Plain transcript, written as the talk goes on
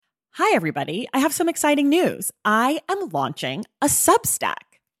Hi, everybody. I have some exciting news. I am launching a Substack.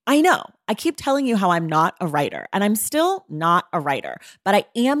 I know, I keep telling you how I'm not a writer, and I'm still not a writer, but I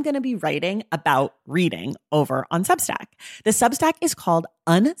am going to be writing about reading over on Substack. The Substack is called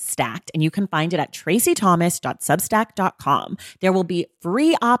Unstacked, and you can find it at traceythomas.substack.com. There will be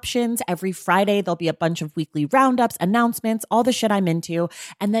free options every Friday. There'll be a bunch of weekly roundups, announcements, all the shit I'm into.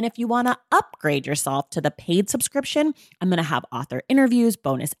 And then if you want to upgrade yourself to the paid subscription, I'm going to have author interviews,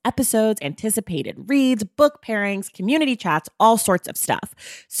 bonus episodes, anticipated reads, book pairings, community chats, all sorts of stuff.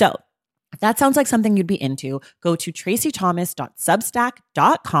 So if that sounds like something you'd be into, go to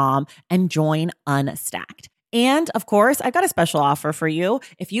traceythomas.substack.com and join Unstacked. And of course, I've got a special offer for you.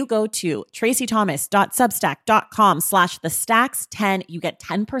 If you go to traceythomas.substack.com/thestacks10, you get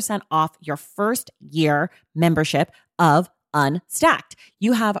 10% off your first year membership of Unstacked.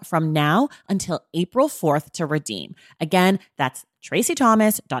 You have from now until April 4th to redeem. Again, that's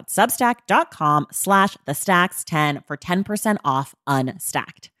traceythomas.substack.com/thestacks10 for 10% off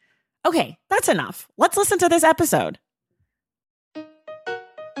Unstacked. Okay, that's enough. Let's listen to this episode.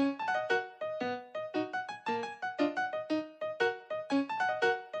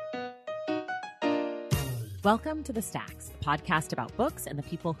 Welcome to The Stacks, a podcast about books and the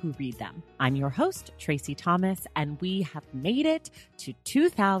people who read them. I'm your host, Tracey Thomas, and we have made it to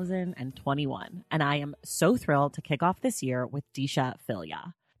 2021. And I am so thrilled to kick off this year with Deesha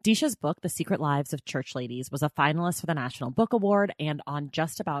Philyaw. Deesha's book, The Secret Lives of Church Ladies, was a finalist for the National Book Award and on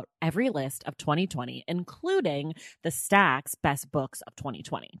just about every list of 2020, including the Stacks Best Books of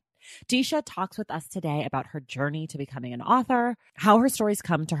 2020. Deesha talks with us today about her journey to becoming an author, how her stories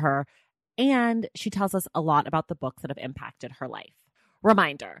come to her, and she tells us a lot about the books that have impacted her life.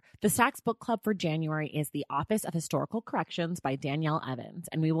 Reminder, the Stacks Book Club for January is The Office of Historical Corrections by Danielle Evans,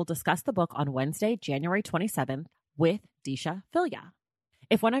 and we will discuss the book on Wednesday, January 27th with Deesha Philyaw.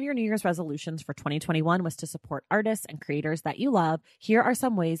 If one of your New Year's resolutions for 2021 was to support artists and creators that you love, here are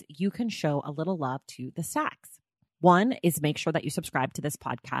some ways you can show a little love to the Stacks. One is make sure that you subscribe to this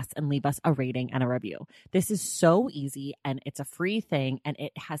podcast and leave us a rating and a review. This is so easy and it's a free thing and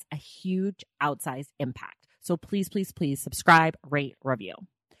it has a huge outsized impact. So please, please, please subscribe, rate, review.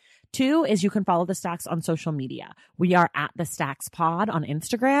 Two is you can follow the Stacks on social media. We are at the Stacks Pod on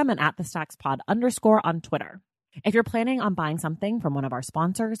Instagram and at the Stacks Pod _ on Twitter. If you're planning on buying something from one of our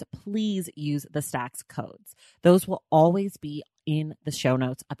sponsors, please use the Stacks codes. Those will always be in the show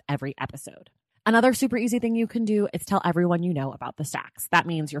notes of every episode. Another super easy thing you can do is tell everyone you know about the Stacks. That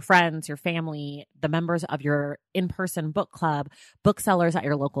means your friends, your family, the members of your in-person book club, booksellers at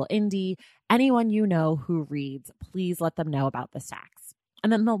your local indie, anyone you know who reads, please let them know about the Stacks.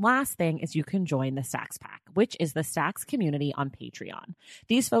 And then the last thing is you can join the Stacks Pack, which is the Stacks community on Patreon.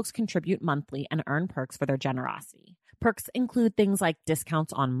 These folks contribute monthly and earn perks for their generosity. Perks include things like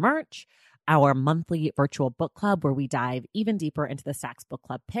discounts on merch, our monthly virtual book club where we dive even deeper into the Stacks Book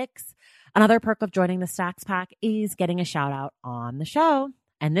Club picks. Another perk of joining the Stacks Pack is getting a shout out on the show.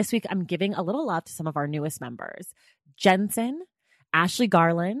 And this week I'm giving a little love to some of our newest members: Jensen, Ashley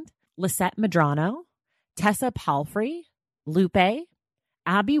Garland, Lisette Medrano, Tessa Palfrey, Lupe,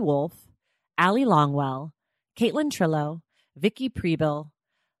 Abby Wolf, Allie Longwell, Caitlin Trillo, Vicky Prebill,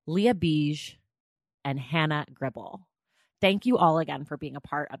 Leah Beige, and Hannah Gribble. Thank you all again for being a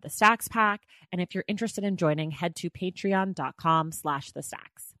part of the Stacks Pack. And if you're interested in joining, head to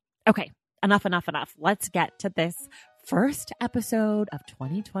patreon.com/thestacks. Okay, enough. Let's get to this first episode of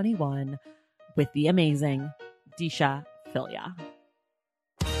 2021 with the amazing Deesha Philyaw.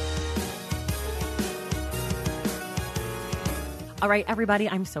 All right, everybody,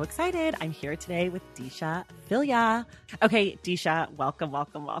 I'm so excited. I'm here today with Deesha Philyaw. Okay, Deesha,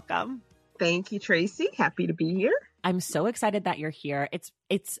 welcome. Thank you, Tracey. Happy to be here. I'm so excited that you're here. It's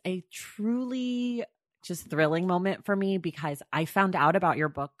a truly just thrilling moment for me because I found out about your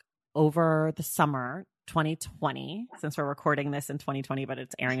book over the summer 2020, since we're recording this in 2020, but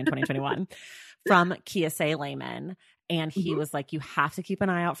it's airing in 2021, from Kiese Layman. And he was like, you have to keep an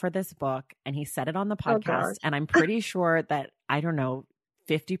eye out for this book. And he said it on the podcast. And I'm pretty sure that,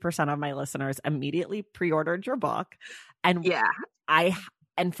 50% of my listeners immediately pre-ordered your book. And yeah,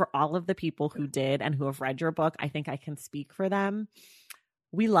 and for all of the people who did and who have read your book, I think I can speak for them.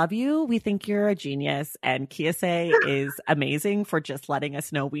 We love you. We think you're a genius. And Kiese is amazing for just letting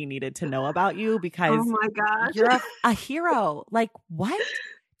us know we needed to know about you because oh my gosh, you're a hero. Like, what?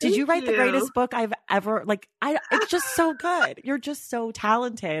 Did you write the greatest book I've ever, it's just so good. You're just so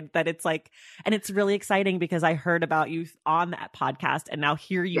talented that it's like, and it's really exciting because I heard about you on that podcast and now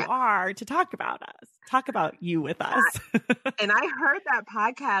here you are to talk about you with us. And I heard that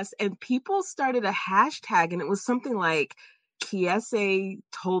podcast and people started a hashtag and it was something like Kiese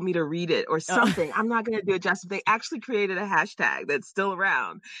told me to read it or Oh, something. I'm not going to do it justice. They actually created a hashtag that's still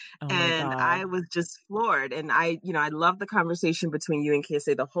around. oh my And God. I was just floored. And I love the conversation between you and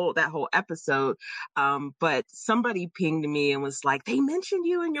Kiese, that whole episode. But somebody pinged me and was like, they mentioned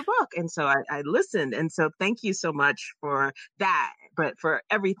you in your book. And so I listened. And so thank you so much for that. But for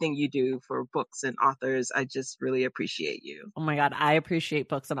everything you do for books and authors, I just really appreciate you. Oh my God. I appreciate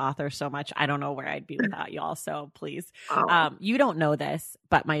books and authors so much. I don't know where I'd be without y'all. So please, Oh, you don't know this,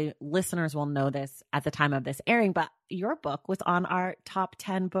 but my listeners will know this at the time of this airing. But your book was on our top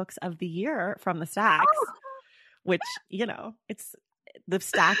 10 books of the year from the stacks, which, it's the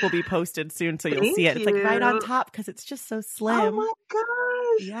stack will be posted soon. So you'll see thank it. It's like right on you. top because it's just so Oh slim. my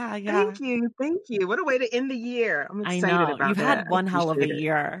gosh. Yeah. Yeah. Thank you. Thank you. What a way to end the year. I'm I excited know. about You've that. had I one hell of a appreciate it.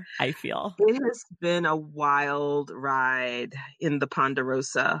 year, I feel. It has been a wild ride in the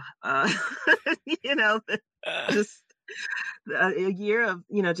Ponderosa. You know, just a year of,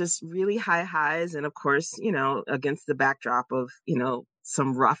 just really high highs. And of course, against the backdrop of,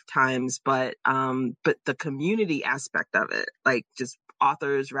 some rough times, but the community aspect of it, like just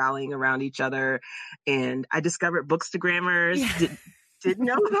authors rallying around each other. And I discovered Bookstagrammers. Yeah. Didn't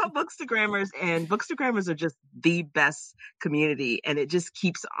know about Bookstagrammers, and Bookstagrammers are just the best community, and it just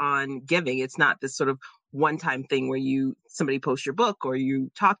keeps on giving. It's not this sort of one-time thing where somebody posts your book or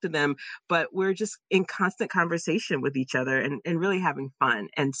you talk to them, but we're just in constant conversation with each other and really having fun.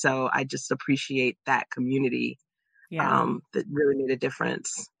 And so I just appreciate that community Yeah. that really made a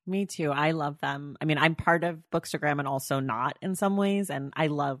difference. Me too. I love them. I mean, I'm part of Bookstagram and also not in some ways. And I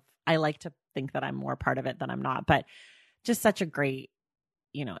like to think that I'm more part of it than I'm not, but just such a great,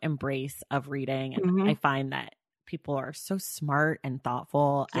 embrace of reading. And Hmm. I find that people are so smart and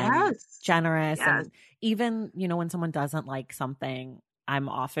thoughtful and Yes. generous. Yes. And even, when someone doesn't like something, I'm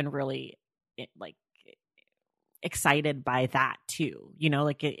often really like excited by that too.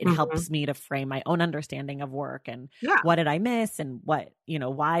 Like it Hmm. helps me to frame my own understanding of work and Yeah. what did I miss and what,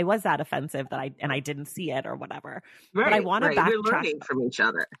 why was that offensive that I didn't see it or whatever. But I Right. want to Right. We're backtrack. learning from each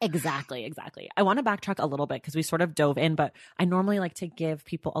other. Exactly. I want to backtrack a little bit because we sort of dove in, but I normally like to give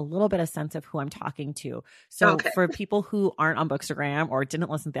people a little bit of sense of who I'm talking to. So Okay. for people who aren't on Bookstagram or didn't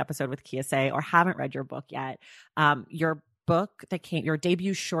listen to the episode with Kiese or haven't read your book yet, your book your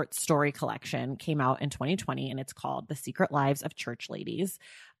debut short story collection came out in 2020 and it's called The Secret Lives of Church Ladies.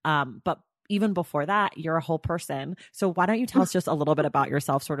 But even before that, you're a whole person. So why don't you tell us just a little bit about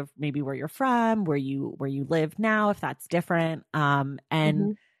yourself, sort of maybe where you're from, where you live now, if that's different, and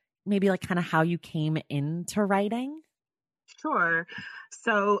Mhm. maybe like kind of how you came into writing. Sure.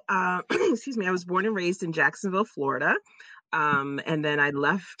 So, excuse me, I was born and raised in Jacksonville, Florida. And then I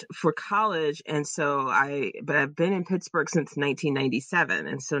left for college. And so but I've been in Pittsburgh since 1997.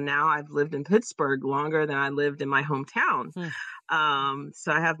 And so now I've lived in Pittsburgh longer than I lived in my hometown. Hmm.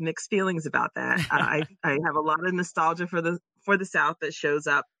 So I have mixed feelings about that. I have a lot of nostalgia for the South that shows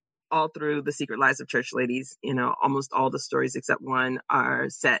up all through The Secret Lives of Church Ladies. Almost all the stories except one are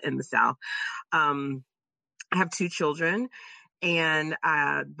set in the South. I have two children, and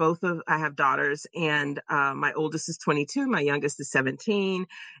I have daughters, and my oldest is 22, my youngest is 17.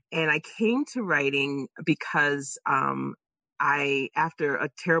 And I came to writing because after a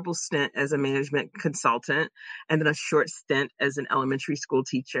terrible stint as a management consultant and then a short stint as an elementary school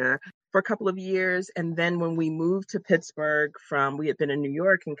teacher for a couple of years. And then when we moved to Pittsburgh we had been in New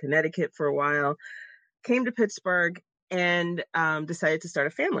York and Connecticut for a while, came to Pittsburgh and decided to start a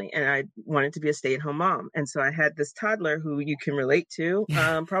family. And I wanted to be a stay-at-home mom. And so I had this toddler who you can relate to,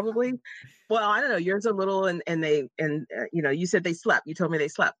 probably. Well, I don't know. Yours are little, you said they slept. You told me they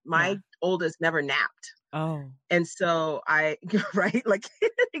slept. Yeah. My oldest never napped. Oh. And so right, like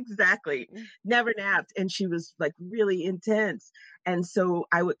exactly, never napped. And she was like really intense. And so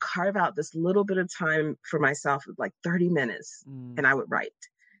I would carve out this little bit of time for myself, like 30 minutes, Mm. and I would write.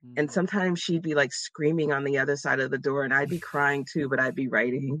 And sometimes she'd be like screaming on the other side of the door and I'd be crying too, but I'd be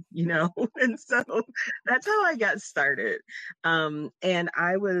writing, And so that's how I got started. And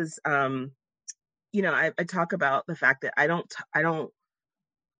I was, I talk about the fact that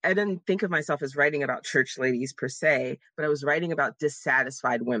I didn't think of myself as writing about church ladies per se, but I was writing about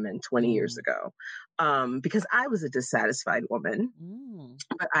dissatisfied women 20 years Mm. ago, because I was a dissatisfied woman, Mm.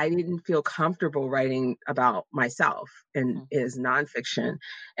 but I didn't feel comfortable writing about myself and Mhm. is nonfiction.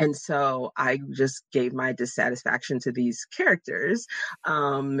 And so I just gave my dissatisfaction to these characters.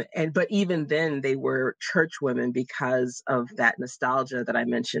 But even then they were church women because of that nostalgia that I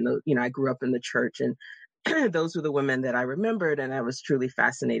mentioned. I grew up in the church, and those were the women that I remembered and I was truly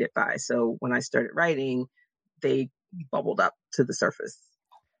fascinated by. So when I started writing, they bubbled up to the surface.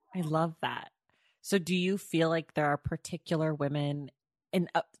 I love that. So do you feel like there are particular women, and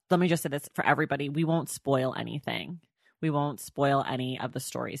let me just say this for everybody, we won't spoil anything. We won't spoil any of the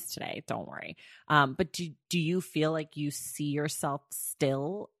stories today. Don't worry. But do you feel like you see yourself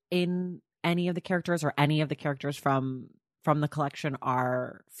still in any of the characters, or any of the characters from the collection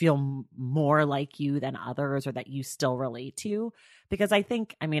feel more like you than others, or that you still relate to? Because I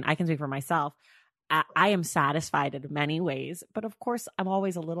think, I mean, I can speak for myself. I am satisfied in many ways, but of course I'm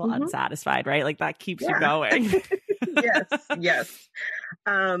always a little unsatisfied, right? Like that keeps you going. Yes, yes.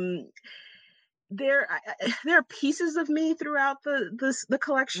 There are pieces of me throughout the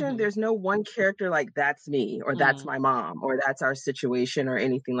collection. There's no one character like that's me, or that's my mom, or that's our situation, or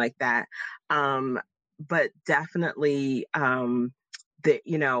anything like that. But definitely,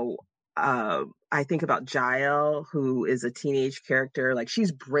 I think about Jael, who is a teenage character. Like,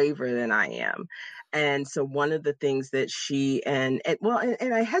 she's braver than I am. And so one of the things that she, and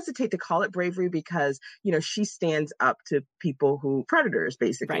I hesitate to call it bravery, because, she stands up to predators,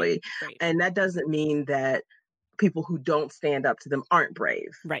 basically. Right. And that doesn't mean that people who don't stand up to them aren't brave.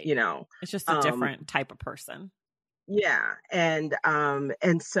 Right. It's just a different type of person. Yeah. And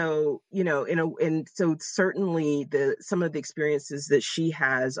so, so certainly some of the experiences that she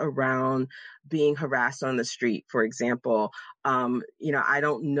has around being harassed on the street, for example, I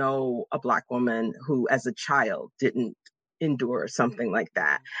don't know a Black woman who as a child didn't endure something like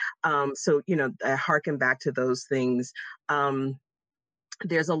that. So, I harken back to those things.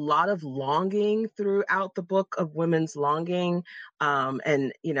 There's a lot of longing throughout the book, of women's longing.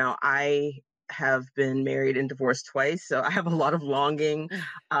 And, I have been married and divorced twice, so I have a lot of longing.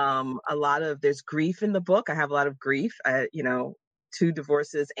 There's grief in the book. I have a lot of grief. Two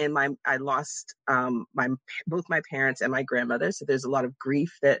divorces, and I lost both my parents and my grandmother. So there's a lot of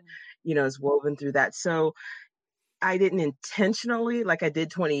grief that, is woven through that. So I didn't intentionally, like I did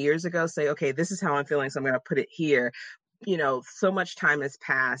 20 years ago, say, okay, this is how I'm feeling, so I'm going to put it here. So much time has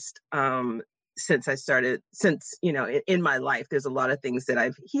passed since I started, in my life, there's a lot of things that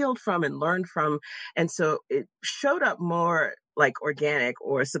I've healed from and learned from. And so it showed up more like organic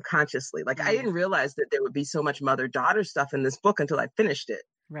or subconsciously. Like, I didn't realize that there would be so much mother-daughter stuff in this book until I finished it.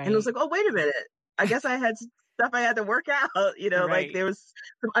 Right. And it was like, oh, wait a minute. I guess I had stuff I had to work out, Right. Like there was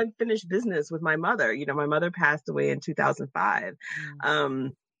some unfinished business with my mother. My mother passed away in 2005.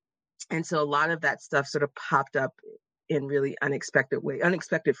 And so a lot of that stuff sort of popped up in really unexpected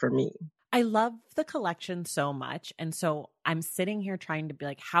for me. I love the collection so much. And so I'm sitting here trying to be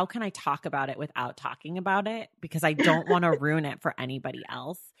like, how can I talk about it without talking about it? Because I don't want to ruin it for anybody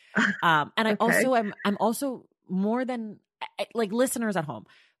else. And I also I'm also, more than like, listeners at home,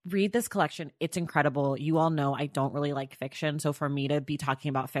 read this collection. It's incredible. You all know I don't really like fiction. So for me to be talking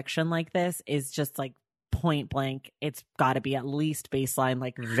about fiction like this is just like point blank. It's got to be at least baseline,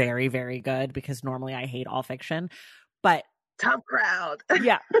 like very, very good, because normally I hate all fiction. But tough crowd.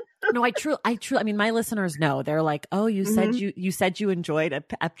 Yeah. No, I mean, my listeners know. They're like, oh, you said you enjoyed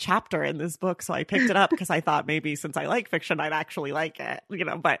a chapter in this book. So I picked it up because I thought maybe since I like fiction, I'd actually like it,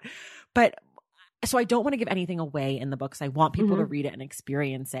 but so I don't want to give anything away in the books. I want people to read it and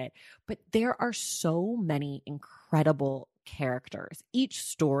experience it. But there are so many incredible characters. Each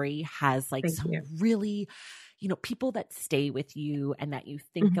story has like really, people that stay with you and that you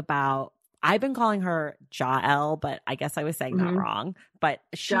think about. I've been calling her Jael, but I guess I was saying that wrong. But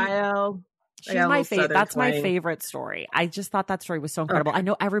Jael, she's my favorite. That's my favorite story. I just thought that story was so incredible. Okay. I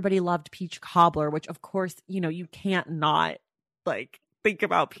know everybody loved Peach Cobbler, which of course, you can't not like think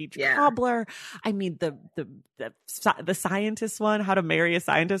about Peach Cobbler. I mean, the scientist one, How to Marry a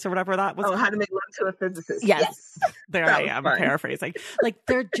Scientist or whatever that was. Oh, How to Make Love to a Physicist. Yes. There I am paraphrasing. Like,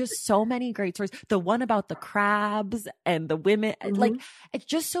 there are just so many great stories. The one about the crabs and the women, like, it's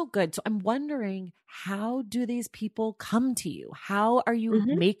just so good. So I'm wondering, how do these people come to you? How are you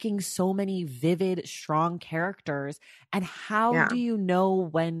making so many vivid, strong characters? And how do you know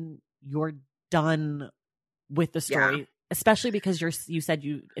when you're done with the story? Yeah. Especially because you said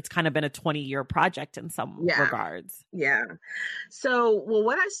it's kind of been a 20-year project in some regards. Yeah. So,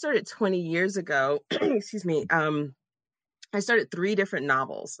 when I started 20 years ago, excuse me, I started 3 different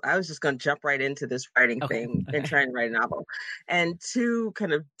novels. I was just going to jump right into this writing thing and try and write a novel. And 2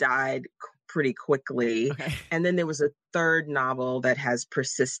 kind of died pretty quickly. Okay. And then there was a 3rd novel that has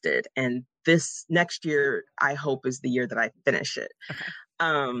persisted. And this next year, I hope, is the year that I finish it.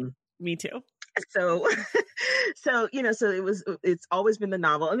 Okay. Me too. So it's always been the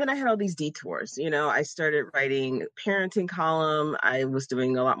novel. And then I had all these detours. I started writing parenting column. I was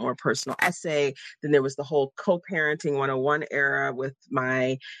doing a lot more personal essay. Then there was the whole co-parenting 101 era with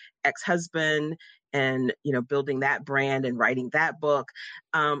my ex-husband. and, building that brand and writing that book.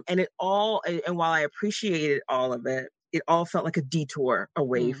 And while I appreciated all of it, it all felt like a detour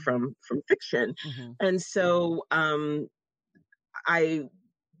away Mm. from fiction. Mm-hmm. And so I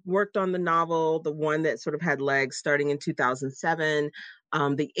worked on the novel, the one that sort of had legs, starting in 2007.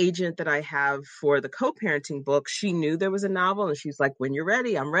 The agent that I have for the co-parenting book, she knew there was a novel, and she's like, when you're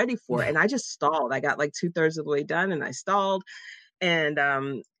ready, I'm ready for it. And I just stalled. I got like 2/3 of the way done, and I stalled. And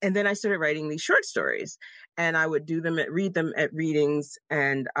then I started writing these short stories, and I would read them at readings,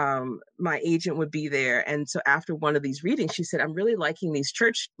 and my agent would be there. And so after one of these readings, she said, I'm really liking these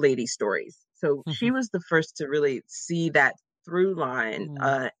church lady stories. So she was the first to really see that through line.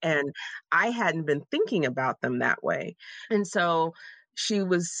 And I hadn't been thinking about them that way. And so she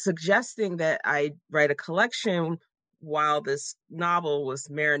was suggesting that I write a collection while this novel was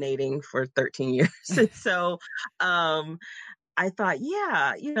marinating for 13 years. And so I thought,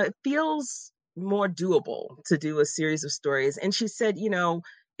 yeah, it feels more doable to do a series of stories. And she said,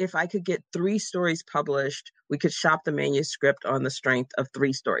 if I could get 3 stories published, we could shop the manuscript on the strength of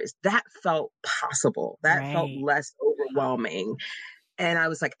 3 stories. That felt possible. That felt Right. less overwhelming. And I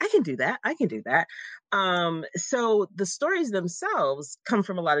was like, I can do that. I can do that. So the stories themselves come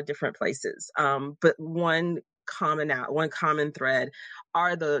from a lot of different places. But one common thread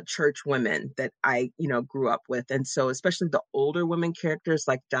are the church women that I, grew up with. And so especially the older women characters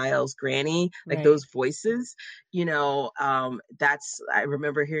like Giles' granny, like Right. those voices, I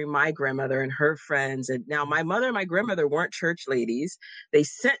remember hearing my grandmother and her friends. And now my mother and my grandmother weren't church ladies. They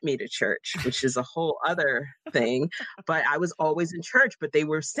sent me to church, which is a whole other thing. But I was always in church, but they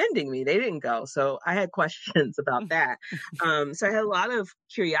were sending me. They didn't go. So I had questions about that. So I had a lot of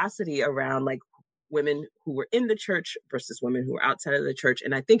curiosity around like women who were in the church versus women who were outside of the church.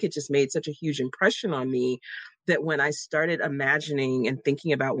 And I think it just made such a huge impression on me that when I started imagining and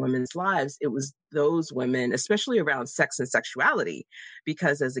thinking about women's lives, it was those women, especially around sex and sexuality,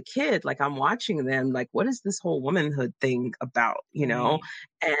 because as a kid, like I'm watching them, like, what is this whole womanhood thing about, Right.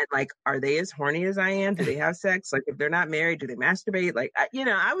 And like, are they as horny as I am? Do they have sex? Like, if they're not married, do they masturbate? Like, Right.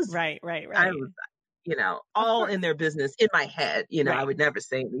 I Right. was, Of all course. in their business in my head. I Right. would never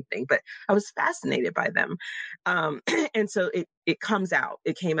say anything, but I was fascinated by them. And so it comes out.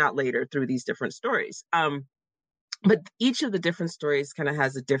 It came out later through these different stories. But each of the different stories kind of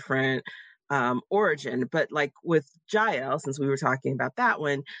has a different origin. But like with Jael, since we were talking about that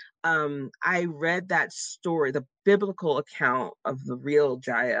one, I read that story, the biblical account of the real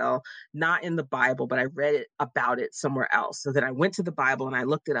Jael, not in the Bible, but I read it about it somewhere else. So then I went to the Bible and I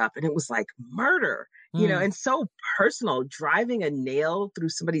looked it up, and it was like murder, Mm. and so personal, driving a nail through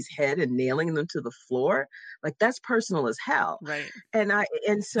somebody's head and nailing them to the floor. Like that's personal as hell. Right.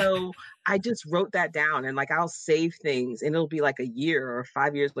 And so I just wrote that down, and like I'll save things, and it'll be like a year or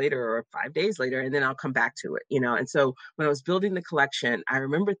 5 years later or 5 days later, and then I'll come back to it. And so when I was building the collection, I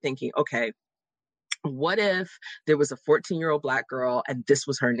remember thinking, okay, what if there was a 14-year-old Black girl and this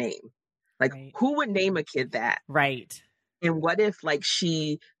was her name? Like, Right. who would name a kid that? Right. And what if like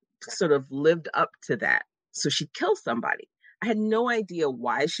she sort of lived up to that? So she killed somebody. I had no idea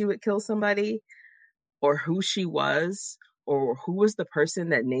why she would kill somebody, or who she was, or who was the person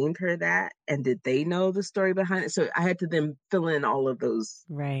that named her that, and did they know the story behind it? So I had to then fill in all of those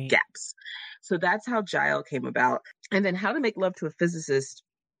Right. gaps. So that's how Jael came about. And then How to Make Love to a Physicist,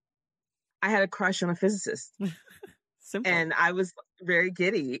 I had a crush on a physicist. Simple. And I was very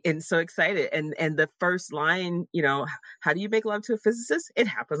giddy and so excited. And the first line, how do you make love to a physicist? It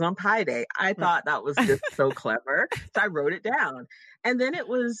happens on Pi Day. I thought that was just so clever. So I wrote it down. And then it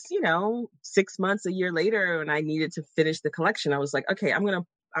was, 6 months, a year later, when I needed to finish the collection, I was like, okay, I'm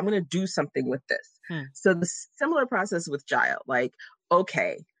gonna do something with this. So the similar process with Jael, like,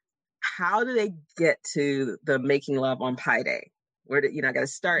 okay, how do they get to the making love on Pi Day? Where I got to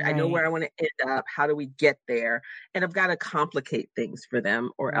start. I know Right. where I want to end up. How do we get there? And I've got to complicate things for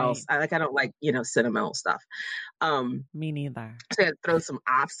them, or else Right. I don't like, sentimental stuff. Me neither. So I had to throw some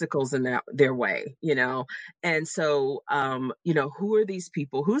obstacles in their way. And so, who are these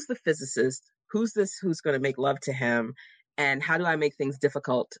people? Who's the physicist? Who's who's going to make love to him? And how do I make things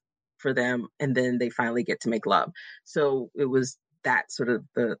difficult for them? And then they finally get to make love. So it was that sort of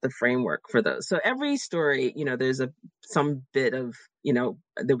the framework for those. So every story, there's some bit of,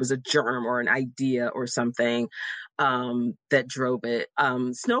 there was a germ or an idea or something that drove it.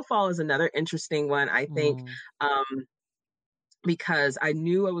 Snowfall is another interesting one, I think. Because I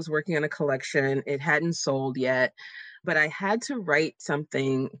knew I was working on a collection. It hadn't sold yet, but I had to write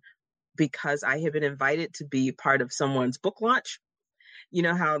something because I had been invited to be part of someone's book launch. You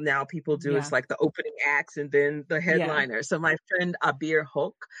know how now people do Yeah. is like the opening acts and then the Yeah. headliner. So my friend Abir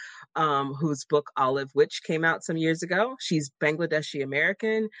Hoque, whose book Olive Witch came out some years ago, she's Bangladeshi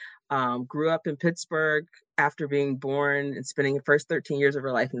American, grew up in Pittsburgh after being born and spending the first 13 years of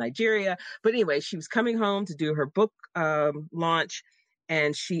her life in Nigeria. But anyway, she was coming home to do her book launch,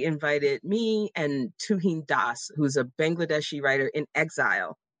 and she invited me and Tuhin Das, who's a Bangladeshi writer in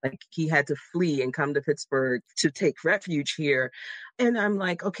exile. Like he had to flee and come to Pittsburgh to take refuge here. And I'm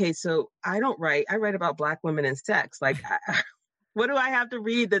like, okay, so I don't write. I write about Black women and sex. Like, what do I have to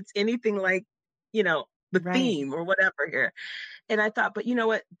read that's anything like, the Right. theme or whatever here? And I thought, but you know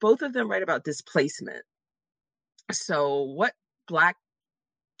what? Both of them write about displacement. So what Black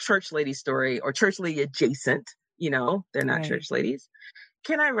church lady story or church lady adjacent, they're not Right. church ladies,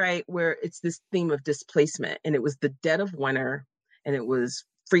 can I write where it's this theme of displacement? And it was the dead of winter and it was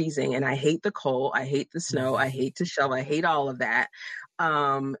freezing and I hate the cold, I hate the snow, I hate to shovel, I hate all of that.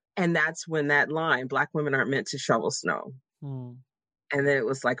 And that's when that line, Black women aren't meant to shovel snow. Mm. And then it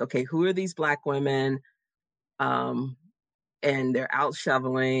was like, okay, who are these Black women? And they're out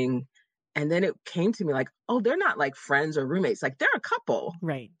shoveling. And then it came to me like, oh, they're not like friends or roommates. Like they're a couple.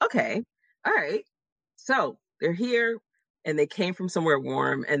 Right. Okay. All right. So they're here and they came from somewhere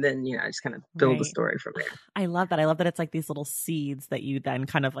warm. And then, I just kind of build the story from there. I love that. I love that it's like these little seeds that you then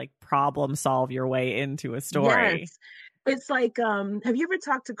kind of like problem solve your way into a story. Yes. It's like, have you ever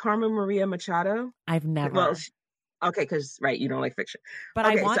talked to Carmen Maria Machado? I've never. Well, okay, because you don't like fiction, but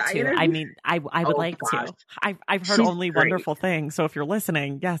okay, I want to. I mean, I would like gosh. to. I've heard She's only great. wonderful things. So if you're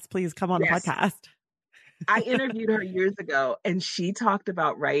listening, yes, please come on the podcast. I interviewed her years ago, and she talked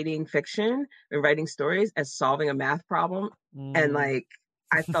about writing fiction and writing stories as solving a math problem, and like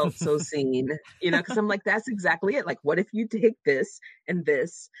I felt so seen, because I'm like, that's exactly it. Like, what if you take this and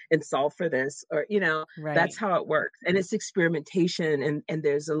solve for this, or Right. That's how it works, and it's experimentation, and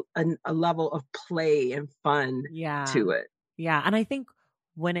there's a level of play and fun to it. Yeah, and I think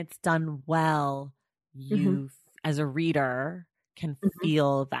when it's done well, you as a reader can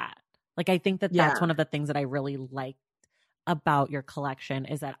feel that. Like, I think that that's one of the things that I really liked about your collection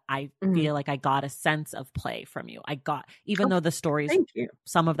is that I feel like I got a sense of play from you. I got, even though the stories,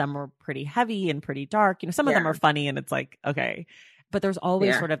 some of them were pretty heavy and pretty dark, some of them are funny and it's like, okay, but there's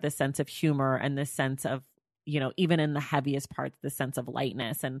always sort of this sense of humor and this sense of, even in the heaviest parts, the sense of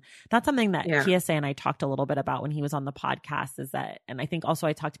lightness. And that's something that Kiese and I talked a little bit about when he was on the podcast is that, and I think also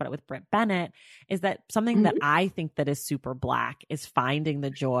I talked about it with Britt Bennett, is that something that I think that is super Black is finding the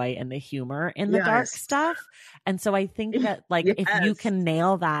joy and the humor in the dark stuff. And so I think that like, if you can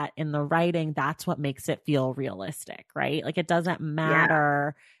nail that in the writing, that's what makes it feel realistic, right? Like it doesn't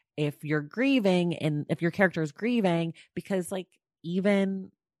matter if you're grieving and if your character is grieving, because like,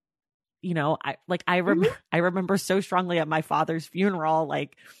 even I remember so strongly at my father's funeral,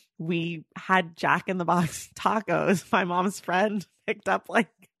 like we had Jack in the Box tacos. My mom's friend picked up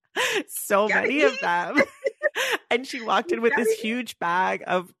like so many of them. And she walked in with this huge bag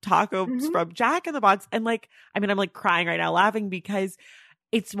of tacos from Jack in the Box. And like, I mean, I'm like crying right now laughing because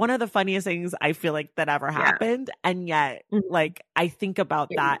it's one of the funniest things I feel like that ever happened. And yet like, I think about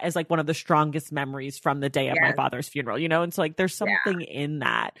that as like one of the strongest memories from the day of my father's funeral, and so like, there's something in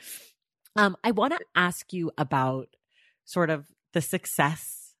that. I want to ask you about sort of the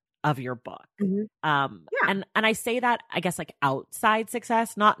success of your book. And I say that, I guess, like outside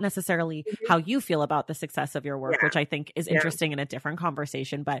success, not necessarily how you feel about the success of your work, which I think is interesting in a different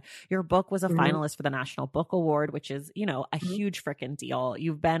conversation. But your book was a finalist for the National Book Award, which is, a huge freaking deal.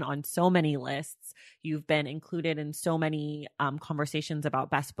 You've been on so many lists. You've been included in so many conversations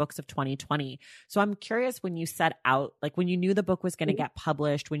about best books of 2020. So I'm curious, when you set out, like when you knew the book was going to get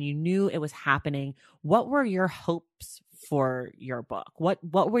published, when you knew it was happening, what were your hopes for your book? What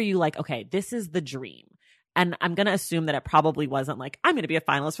were you like, okay, this is the dream? And I'm going to assume that it probably wasn't like, I'm going to be a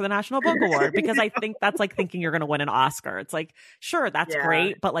finalist for the National Book Award, because I think that's like thinking you're going to win an Oscar. It's like, sure, that's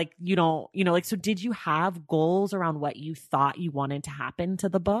great. But like, you don't, like, so did you have goals around what you thought you wanted to happen to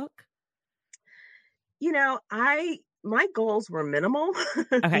the book? My goals were minimal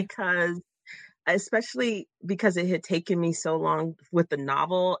especially because it had taken me so long with the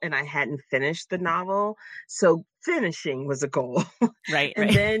novel and I hadn't finished the novel. So finishing was a goal. Right. And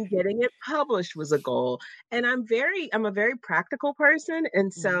then getting it published was a goal. And I'm a very practical person.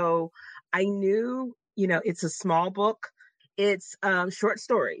 And so I knew, it's a small book. It's short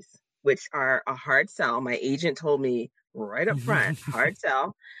stories, which are a hard sell. My agent told me right up front, hard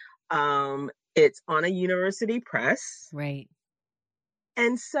sell. It's on a university press. Right.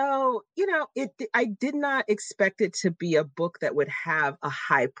 And so, I did not expect it to be a book that would have a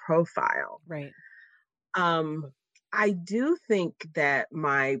high profile. Right. I do think that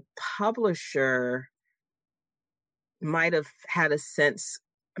my publisher might have had a sense.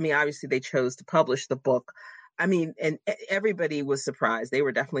 I mean, obviously they chose to publish the book. I mean, and everybody was surprised. They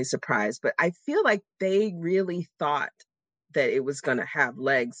were definitely surprised, but I feel like they really thought that it was going to have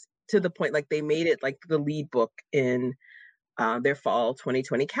legs, to the point like they made it like the lead book in their fall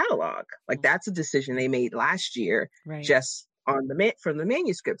 2020 catalog. Like that's a decision they made last year, Right. just on from the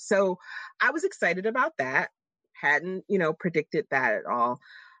manuscript. So I was excited about that. Hadn't, predicted that at all.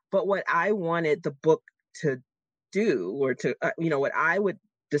 But what I wanted the book to do, or to, what I would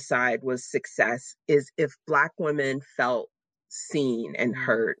decide was success, is if Black women felt seen and Mm.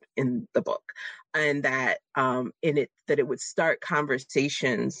 heard in the book, and that that it would start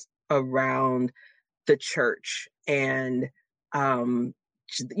conversations around the church, and um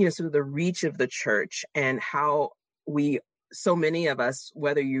sort of the reach of the church, and how we, so many of us,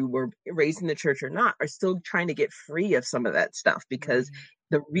 whether you were raised in the church or not, are still trying to get free of some of that stuff, because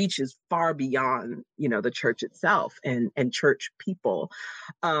Right. the reach is far beyond, the church itself and church people.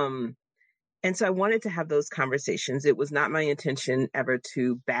 um and so I wanted to have those conversations. It was not my intention ever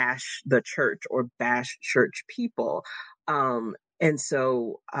to bash the church or bash church people. And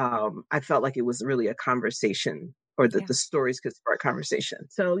so I felt like it was really a conversation, or that Yeah. the stories could spark conversation.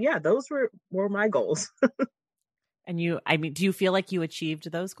 So yeah, those were my goals. And I mean, do you feel like you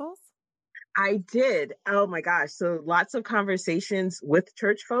achieved those goals? I did. Oh my gosh. So lots of conversations with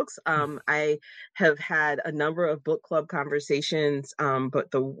church folks. I have had a number of book club conversations,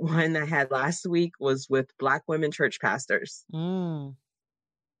 but the one I had last week was with Black women church pastors. Mm.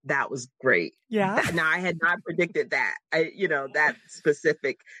 That was great. Yeah. Now I had not predicted that, that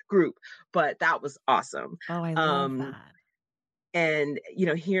specific group, but that was awesome. Oh, I love Um, that. and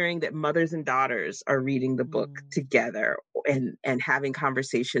hearing that mothers and daughters are reading the book Mm. together, and having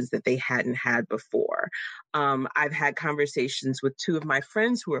conversations that they hadn't had before. I've had conversations with two of my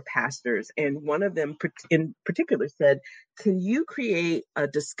friends who are pastors, and one of them in particular said, can you create a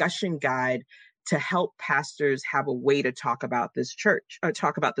discussion guide to help pastors have a way to talk about this church, or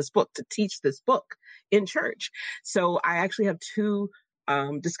talk about this book, to teach this book in church? So I actually have two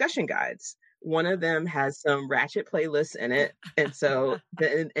discussion guides. One of them has some ratchet playlists in it. And so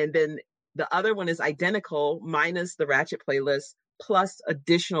then the other one is identical, minus the ratchet playlist, plus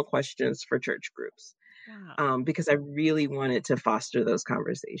additional questions for church groups. Wow. Because I really wanted to foster those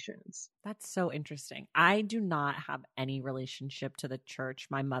conversations. That's so interesting. I do not have any relationship to the church.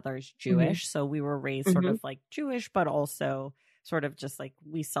 My mother's Mm-hmm. Jewish, so we were raised sort Mm-hmm. of like Jewish, but also sort of just like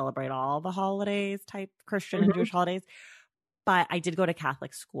we celebrate all the holidays, type Christian and Mm-hmm. Jewish holidays. But I did go to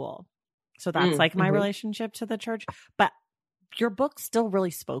Catholic school. So that's like my Mm-hmm. relationship to the church. But your book still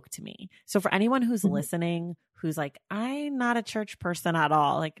really spoke to me. So for anyone who's Mm-hmm. listening, who's like, I'm not a church person at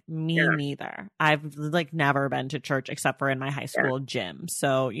all, like me Yeah. neither. I've like never been to church except for in my high Yeah. school gym.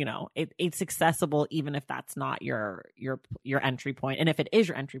 So, it's accessible even if that's not your entry point. And if it is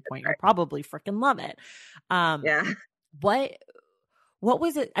your entry point, you'll probably freaking love it. Yeah. What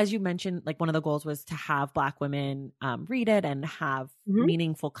was it, as you mentioned, like one of the goals was to have Black women read it and have Mm-hmm.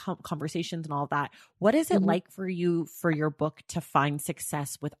 meaningful conversations and all of that. What is it Mm-hmm. like for you, for your book to find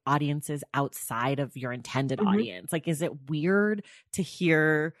success with audiences outside of your intended Mm-hmm. audience? Like, is it weird to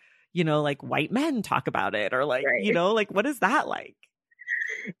hear, like white men talk about it, or like, Right. like, what is that like?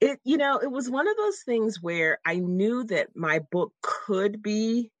 It was one of those things where I knew that my book could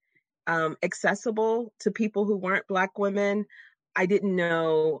be accessible to people who weren't Black women. I didn't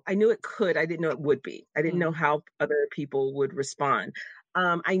know. I knew it could. I didn't know it would be. I didn't know how other people would respond.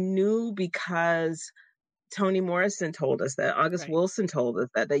 I knew because Toni Morrison told us that, August Right. Wilson told us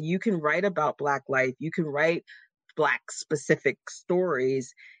that you can write about Black life, you can write Black specific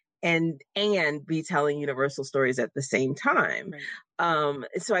stories, and be telling universal stories at the same time.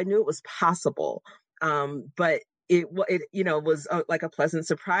 Right. So I knew it was possible. But it was like a pleasant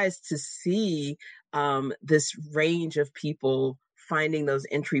surprise to see this range of people finding those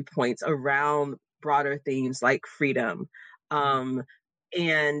entry points around broader themes like freedom. Um,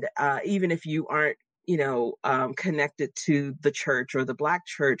 and even if you aren't, connected to the church or the Black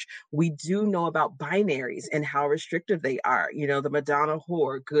church, we do know about binaries and how restrictive they are. The Madonna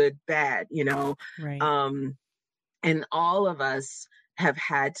whore, good, bad. Right. Um, and all of us have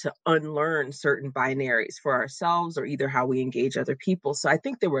had to unlearn certain binaries for ourselves, or either how we engage other people. So I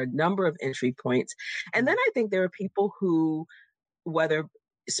think there were a number of entry points. And then I think there are people who, whether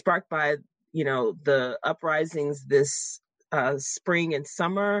sparked by, the uprisings this spring and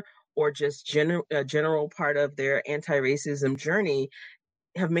summer, or just a general part of their anti-racism journey,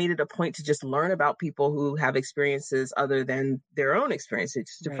 have made it a point to just learn about people who have experiences other than their own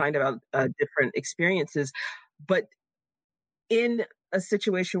experiences, to Right. find about different experiences. But in a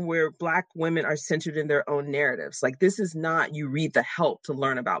situation where Black women are centered in their own narratives. Like, this is not you read the help to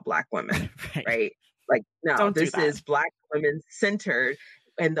learn about Black women, Right. right? Like, no, Don't do this that. is Black women centered,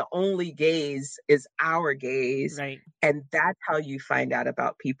 and the only gaze is our gaze. Right. And that's how you find out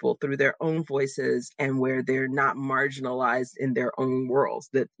about people, through their own voices and where they're not marginalized in their own worlds.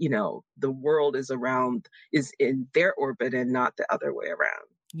 That, the world is in their orbit and not the other way around.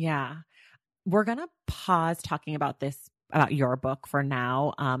 Yeah. We're going to pause talking about your book for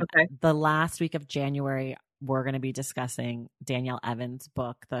now. Okay. The last week of January, we're going to be discussing Danielle Evans'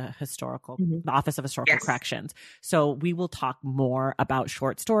 book, The Office of Historical Yes. Corrections. So we will talk more about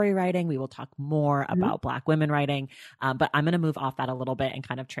short story writing. We will talk more about Black women writing. But I'm going to move off that a little bit and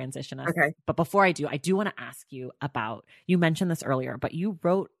kind of transition us. Okay. But before I do want to ask you about, you mentioned this earlier, but you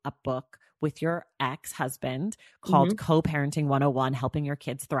wrote a book with your ex-husband called Co-Parenting 101, Helping Your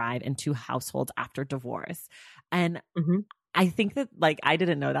Kids Thrive in Two Households After Divorce. And I think that, like, I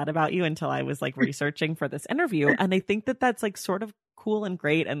didn't know that about you until I was like researching for this interview. And I think that that's like sort of cool and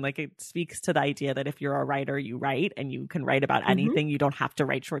great. And like, it speaks to the idea that if you're a writer, you write, and you can write about anything. You don't have to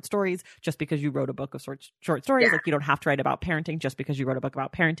write short stories just because you wrote a book of short stories. Yeah. Like, you don't have to write about parenting just because you wrote a book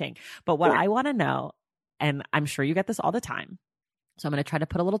about parenting. But what I want to know, and I'm sure you get this all the time, so I'm going to try to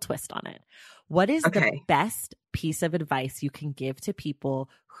put a little twist on it. What is the best piece of advice you can give to people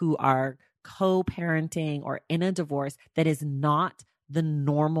who are co-parenting or in a divorce that is not the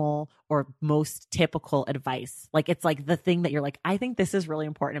normal or most typical advice? Like, it's like the thing that you're like, I think this is really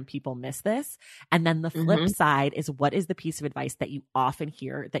important and people miss this. And then the flip side is, what is the piece of advice that you often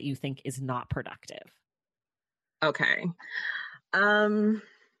hear that you think is not productive? Okay. So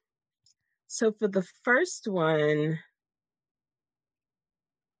for the first one,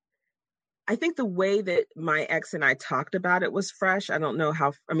 I think the way that my ex and I talked about it was fresh. I don't know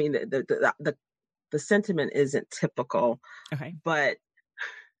how, I mean, the sentiment isn't typical, but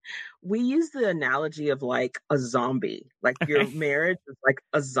we use the analogy of like a zombie, like your marriage is like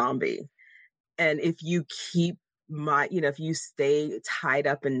a zombie. And if you keep if you stay tied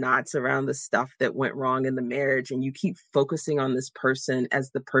up in knots around the stuff that went wrong in the marriage, and you keep focusing on this person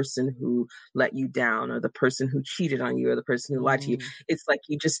as the person who let you down, or the person who cheated on you, or the person who lied to you, it's like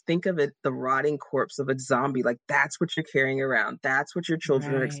you just think of it, the rotting corpse of a zombie. Like, that's what you're carrying around. That's what your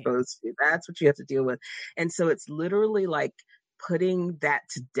children are exposed to. That's what you have to deal with. And so it's literally like putting that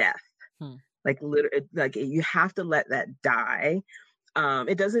to death. Like, literally, like, you have to let that die.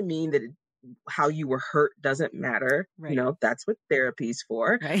 It doesn't mean that how you were hurt doesn't matter. That's what therapy's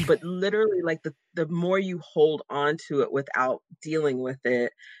for. But literally, like, the more you hold on to it without dealing with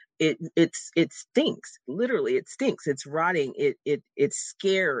it, it stinks. Literally, it stinks. It's rotting. It's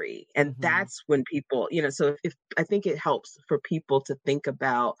scary. And that's when people, so if I think it helps for people to think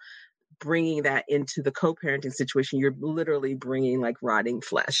about bringing that into the co-parenting situation. You're literally bringing like rotting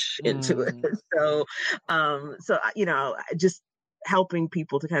flesh into it. So, just helping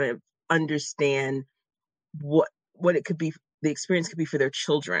people to kind of understand what it could be, the experience could be for their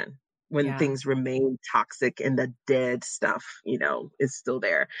children when things remain toxic and the dead stuff, is still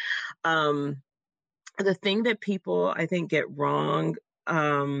there. The thing that people, I think, get wrong,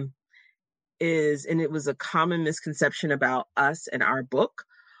 is, and it was a common misconception about us and our book,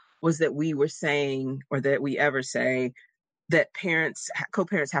 was that we were saying, or that we ever say, that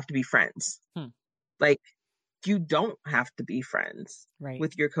co-parents have to be friends. Like, you don't have to be friends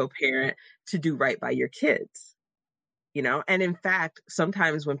with your co-parent to do right by your kids, And in fact,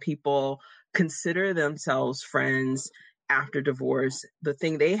 sometimes when people consider themselves friends after divorce, the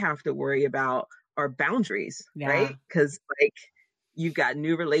thing they have to worry about are boundaries, right? Because, like, you've got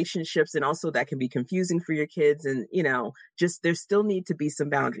new relationships, and also that can be confusing for your kids. And, just, there still need to be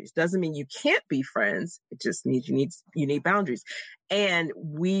some boundaries. Doesn't mean you can't be friends. It just means you need boundaries. And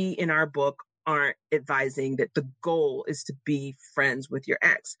we, in our book, aren't advising that the goal is to be friends with your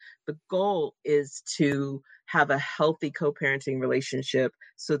ex. The goal is to have a healthy co-parenting relationship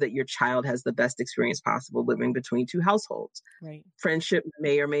so that your child has the best experience possible living between two households. Friendship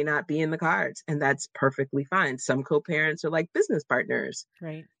may or may not be in the cards, and that's perfectly fine. Some co-parents are like business partners,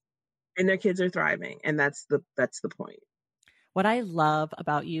 and their kids are thriving, and that's the point. What I love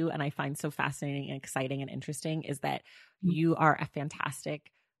about you, and I find so fascinating and exciting and interesting, is that you are a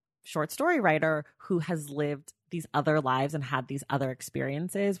fantastic short story writer who has lived these other lives and had these other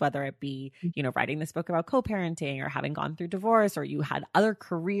experiences, whether it be, writing this book about co-parenting, or having gone through divorce, or you had other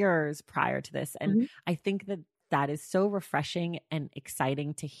careers prior to this. And I think that is so refreshing and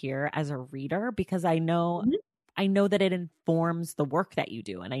exciting to hear as a reader, because I know I know that it informs the work that you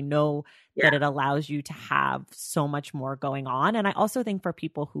do. And I know that it allows you to have so much more going on. And I also think for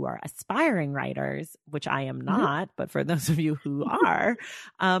people who are aspiring writers, which I am not, but for those of you who are,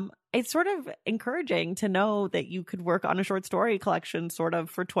 it's sort of encouraging to know that you could work on a short story collection sort of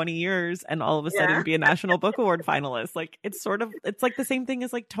for 20 years and all of a sudden be a National Book Award finalist. Like it's like the same thing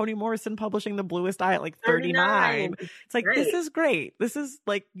as like Toni Morrison publishing The Bluest Eye at like 39. It's like, This is great. This is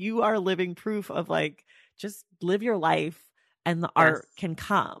like, you are living proof of like, just live your life and the art can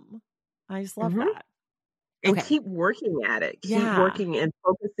come. I just love that. And keep working at it. Keep working and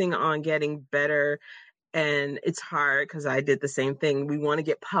focusing on getting better. And it's hard because I did the same thing. We want to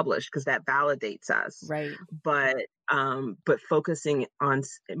get published because that validates us. Right. But focusing on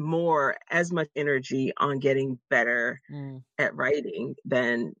as much energy on getting better at writing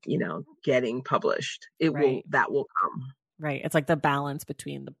than, getting published. That will come. Right. It's like the balance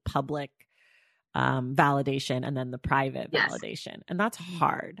between the public validation and then the private validation. And that's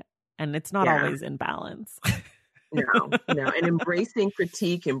hard. And it's not always in balance. No. And embracing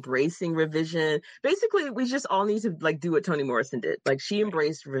critique, embracing revision. Basically, we just all need to like do what Toni Morrison did. Like she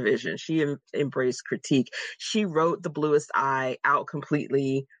embraced revision. She embraced critique. She wrote The Bluest Eye out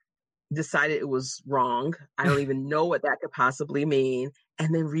completely, decided it was wrong. I don't even know what that could possibly mean.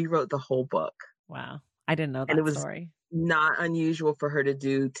 And then rewrote the whole book. Wow. I didn't know that and it was story. Not unusual for her to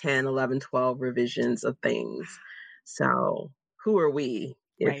do 10, 11, 12 revisions of things. So who are we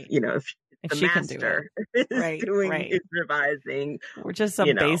if the she master can do is doing is revising? We're just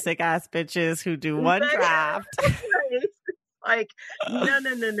some basic ass bitches who do one draft. Like,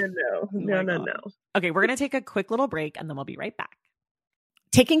 no. Okay, we're going to take a quick little break and then we'll be right back.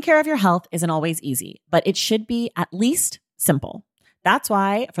 Taking care of your health isn't always easy, but it should be at least simple. That's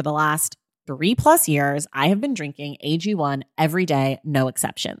why for the last 3+ years, I have been drinking AG1 every day, no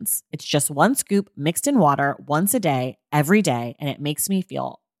exceptions. It's just 1 scoop mixed in water once a day, every day, and it makes me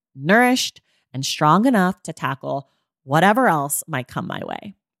feel nourished and strong enough to tackle whatever else might come my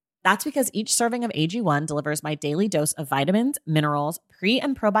way. That's because each serving of AG1 delivers my daily dose of vitamins, minerals, pre-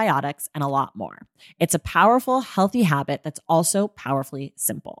 and probiotics, and a lot more. It's a powerful, healthy habit that's also powerfully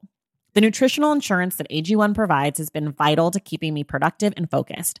simple. The nutritional insurance that AG1 provides has been vital to keeping me productive and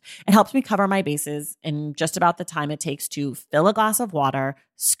focused. It helps me cover my bases in just about the time it takes to fill a glass of water,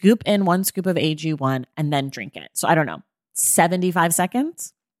 scoop in 1 scoop of AG1, and then drink it. So I don't know, 75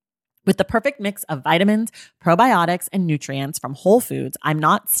 seconds? With the perfect mix of vitamins, probiotics, and nutrients from Whole Foods, I'm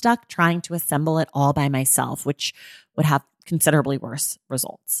not stuck trying to assemble it all by myself, which would have considerably worse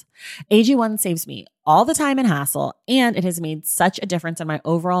results. AG1 saves me all the time and hassle, and it has made such a difference in my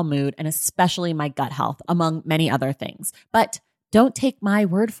overall mood and especially my gut health, among many other things. But don't take my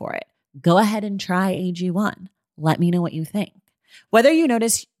word for it. Go ahead and try AG1. Let me know what you think. Whether you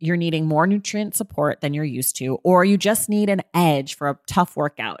notice you're needing more nutrient support than you're used to, or you just need an edge for a tough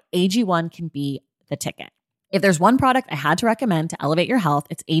workout, AG1 can be the ticket. If there's one product I had to recommend to elevate your health,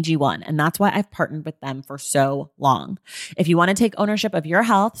 it's AG1, and that's why I've partnered with them for so long. If you want to take ownership of your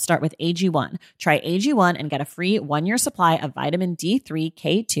health, start with AG1. Try AG1 and get a free 1-year supply of vitamin D3,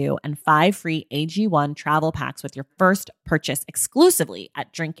 K2, and 5 free AG1 travel packs with your first purchase exclusively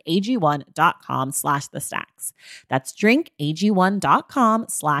at drinkag1.com/thestacks. That's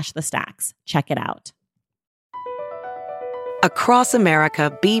drinkag1.com/thestacks. Check it out. Across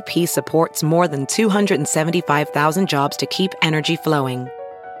America, BP supports more than 275,000 jobs to keep energy flowing.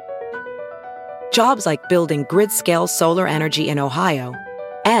 Jobs like building grid-scale solar energy in Ohio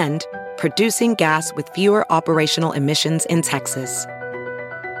and producing gas with fewer operational emissions in Texas.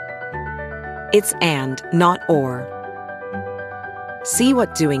 It's and, not or. See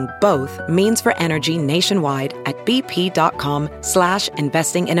what doing both means for energy nationwide at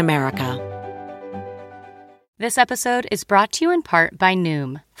bp.com/investing in America. This episode is brought to you in part by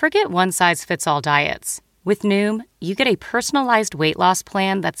Noom. Forget one-size-fits-all diets. With Noom, you get a personalized weight loss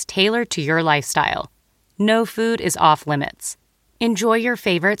plan that's tailored to your lifestyle. No food is off limits. Enjoy your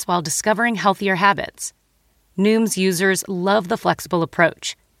favorites while discovering healthier habits. Noom's users love the flexible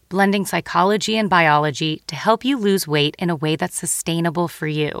approach, blending psychology and biology to help you lose weight in a way that's sustainable for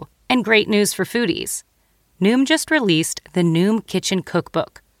you. And great news for foodies. Noom just released the Noom Kitchen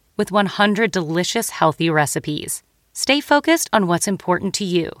Cookbook, with 100 delicious, healthy recipes. Stay focused on what's important to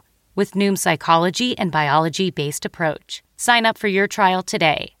you with Noom's psychology and biology-based approach. Sign up for your trial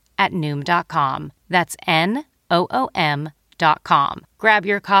today at Noom.com. That's NOOM.com. Grab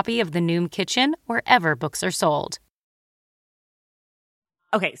your copy of the Noom Kitchen wherever books are sold.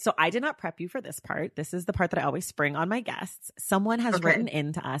 Okay, so I did not prep you for this part. This is the part that I always spring on my guests. Someone has written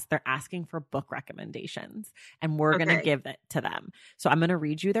in to us. They're asking for book recommendations, and we're going to give that to them. So I'm going to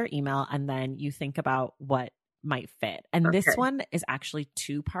read you their email, and then you think about what might fit. And this one is actually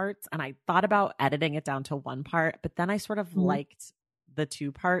 2 parts. And I thought about editing it down to 1 part, but then I sort of liked the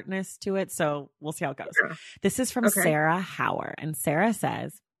 2-partness to it. So we'll see how it goes. Yeah. This is from Sarah Hauer. And Sarah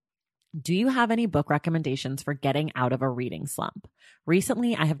says, do you have any book recommendations for getting out of a reading slump?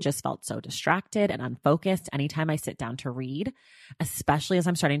 Recently, I have just felt so distracted and unfocused anytime I sit down to read, especially as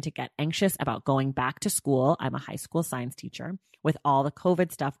I'm starting to get anxious about going back to school. I'm a high school science teacher with all the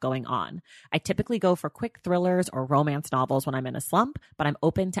COVID stuff going on. I typically go for quick thrillers or romance novels when I'm in a slump, but I'm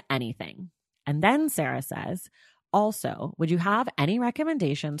open to anything. And then Sarah says, also, would you have any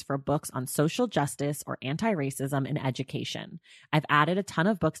recommendations for books on social justice or anti-racism in education? I've added a ton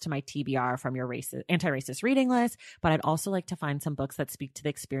of books to my TBR from your anti-racist reading list, but I'd also like to find some books that speak to the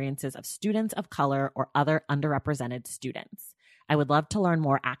experiences of students of color or other underrepresented students. I would love to learn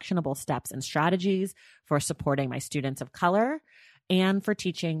more actionable steps and strategies for supporting my students of color and for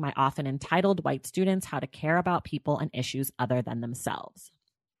teaching my often entitled white students how to care about people and issues other than themselves.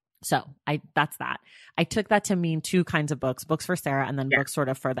 So that's that. I took that to mean 2 kinds of books for Sarah and then books sort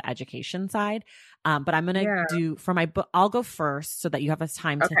of for the education side. But I'm going to do for my book, I'll go first so that you have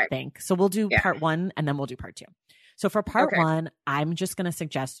time to think. So we'll do part 1 and then we'll do part 2. So for part 1, I'm just going to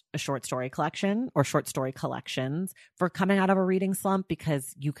suggest a short story collection or short story collections for coming out of a reading slump,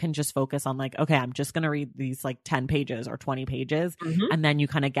 because you can just focus on like, okay, I'm just going to read these like 10 pages or 20 pages. And then you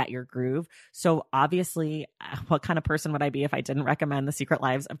kind of get your groove. So obviously, what kind of person would I be if I didn't recommend The Secret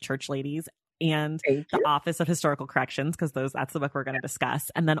Lives of Church Ladies and The Office of Historical Corrections? Because that's the book we're going to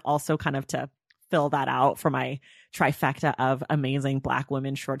discuss. And then also kind of to fill that out for my trifecta of amazing Black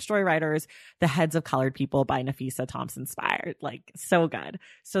women short story writers, The Heads of Colored People by Nafisa Thompson Spire. Like, so good.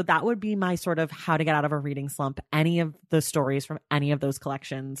 So that would be my sort of how to get out of a reading slump. Any of the stories from any of those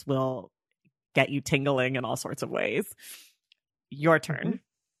collections will get you tingling in all sorts of ways. Your turn.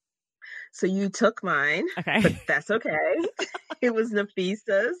 So you took mine, but that's okay. It was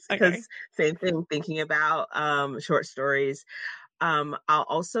Nafisa's, because same thing, thinking about short stories. I'll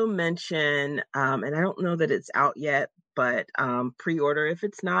also mention, and I don't know that it's out yet, but pre-order if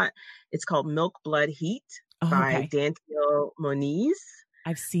it's not. It's called Milk, Blood, Heat by Danielle Moniz.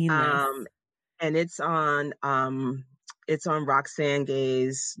 I've seen this. And it's on Roxane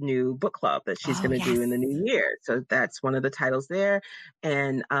Gay's new book club that she's going to do in the new year. So that's one of the titles there.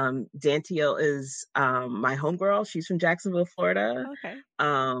 And Danielle is my homegirl. She's from Jacksonville, Florida.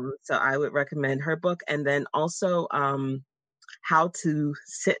 So I would recommend her book. And then also How to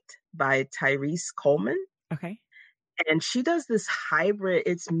Sit by Tyrese Coleman. And she does this hybrid,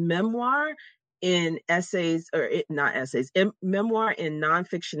 it's memoir in essays, not essays, memoir in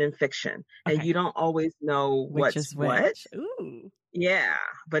nonfiction and fiction. And you don't always know what's what. Ooh. Yeah,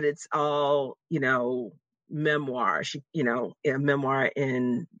 but it's all, memoir. She, a memoir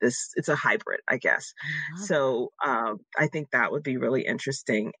in this, it's a hybrid, I guess. So I think that would be really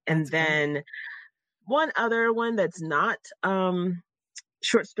interesting. And then one other one that's not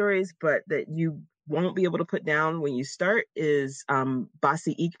short stories, but that you won't be able to put down when you start is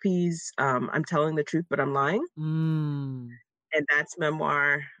Basi Ikpe's I'm Telling the Truth, But I'm Lying. And that's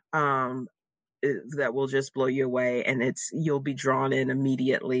memoir that will just blow you away, and you'll be drawn in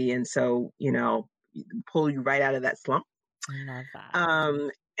immediately. And so, pull you right out of that slump. I love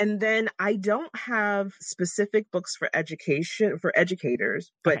that. And then I don't have specific books for education, for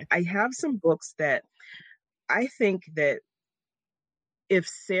educators, but I have some books that I think that if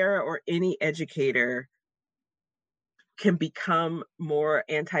Sarah or any educator can become more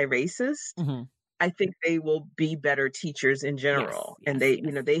anti-racist, I think they will be better teachers in general. And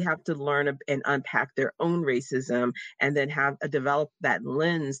they have to learn and unpack their own racism, and then develop that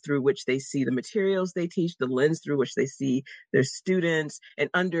lens through which they see the materials they teach, the lens through which they see their students, and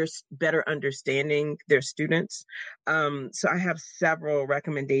better understanding their students. So I have several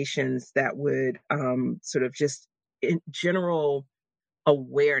recommendations that would sort of just in general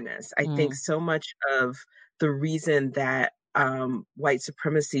awareness. I think so much of the reason that white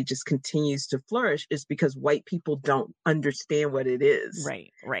supremacy just continues to flourish is because white people don't understand what it is,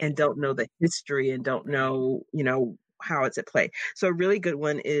 and don't know the history, and don't know, how it's at play. So a really good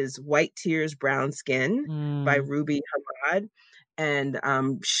one is White Tears, Brown Skin by Ruby Hamad. And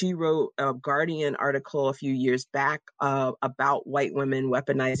she wrote a Guardian article a few years back about white women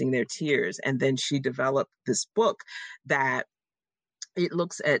weaponizing their tears. And then she developed this book that it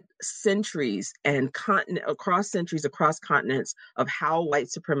looks at centuries and across continents of how white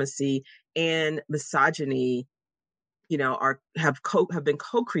supremacy and misogyny, have been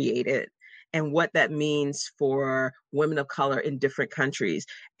co-created, and what that means for women of color in different countries.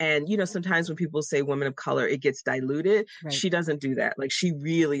 And, sometimes when people say women of color, it gets diluted. Right. She doesn't do that. Like, she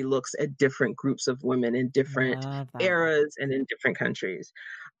really looks at different groups of women in different Love that. eras and in different countries.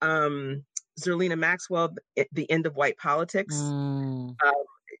 Zerlina Maxwell, The End of White Politics.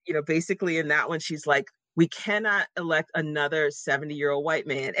 Basically in that one, she's like, we cannot elect another 70-year-old white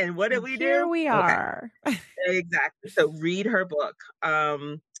man. And what did we do? Here we are. Okay. Exactly. So read her book.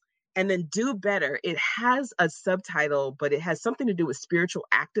 And then Do Better. It has a subtitle, but it has something to do with spiritual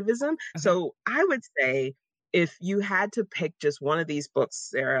activism. Okay. So I would say if you had to pick just one of these books,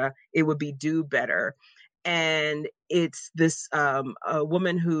 Sarah, it would be Do Better. And it's this a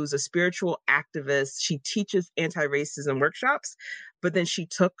woman who's a spiritual activist. She teaches anti-racism workshops, but then she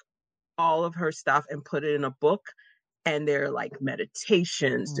took all of her stuff and put it in a book. And they're like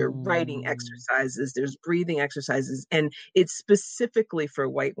meditations, they're writing exercises, there's breathing exercises, and it's specifically for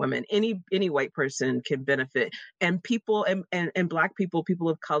white women. Any white person can benefit, and people and Black people, people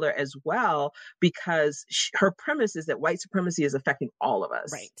of color as well, because her premise is that white supremacy is affecting all of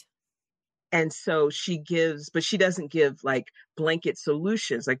us. Right. And so she gives, but she doesn't give like blanket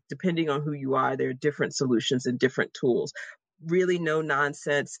solutions. Like, depending on who you are, there are different solutions and different tools. Really no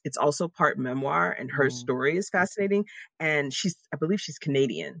nonsense. It's also part memoir, and her story is fascinating. And I believe she's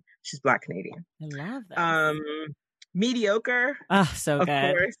Canadian. She's Black Canadian. I love that. Mediocre. Oh, so of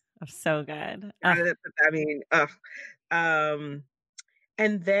good. Course. So good. And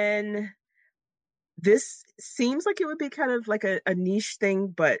then this seems like it would be kind of like a niche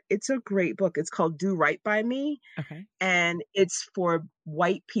thing, but it's a great book. It's called Do Right by Me. Okay. And it's for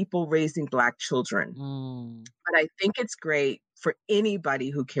white people raising Black children. But I think it's great for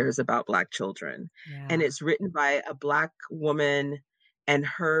anybody who cares about Black children. Yeah. And it's written by a Black woman, and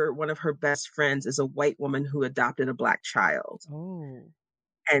one of her best friends is a white woman who adopted a Black child. Oh.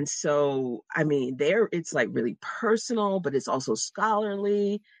 And so, I mean, it's like really personal, but it's also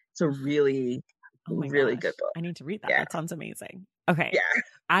scholarly. It's a really really good book. I need to read that. Yeah. That sounds amazing. Okay. Yeah.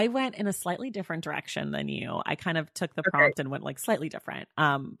 I went in a slightly different direction than you. I kind of took the prompt and went like slightly different.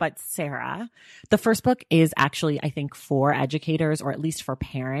 But Sarah, the first book is actually, I think, for educators, or at least for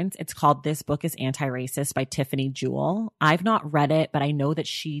parents. It's called This Book is Anti-Racist by Tiffany Jewell. I've not read it, but I know that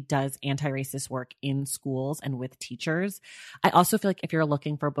she does anti-racist work in schools and with teachers. I also feel like if you're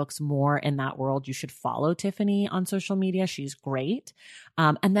looking for books more in that world, you should follow Tiffany on social media. She's great.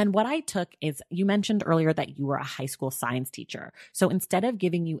 And then what I took is, you mentioned earlier that you were a high school science teacher. So instead of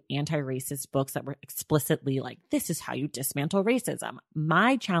giving you anti-racist books that were explicitly like, this is how you dismantle racism,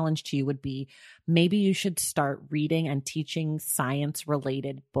 my challenge to you would be, maybe you should start reading and teaching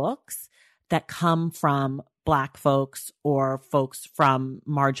science-related books that come from Black folks or folks from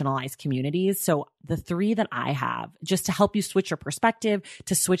marginalized communities. So the three that I have, just to help you switch your perspective,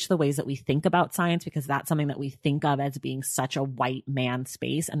 to switch the ways that we think about science, because that's something that we think of as being such a white man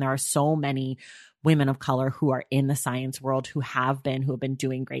space. And there are so many women of color who are in the science world who have been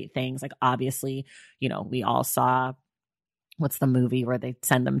doing great things. Like, obviously, we all saw, what's the movie where they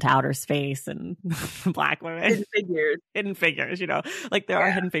send them to outer space, and Black women. Hidden figures, like there are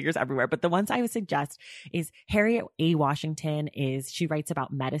hidden figures everywhere. But the ones I would suggest is Harriet A. Washington. she writes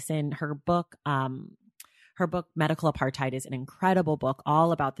about medicine. Her book, Medical Apartheid, is an incredible book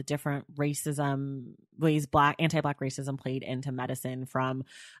all about the different ways anti-Black racism played into medicine, from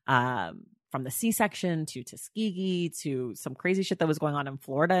the C-section to Tuskegee to some crazy shit that was going on in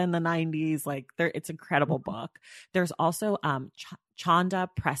Florida in the 90s. Like, it's an incredible book. There's also Chanda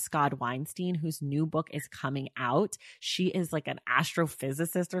Prescott-Weinstein, whose new book is coming out. She is like an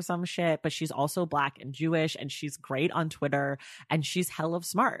astrophysicist or some shit, but she's also Black and Jewish, and she's great on Twitter, and she's hell of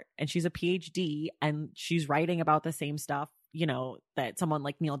smart, and she's a PhD, and she's writing about the same stuff that someone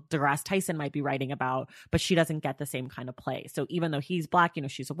like Neil deGrasse Tyson might be writing about, but she doesn't get the same kind of play. So even though he's Black,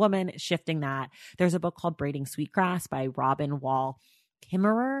 she's a woman, shifting that. There's a book called Braiding Sweetgrass by Robin Wall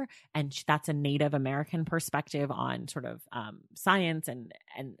Kimmerer, and that's a Native American perspective on sort of science, and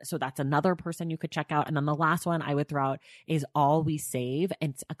so that's another person you could check out. And then the last one I would throw out is All We Save.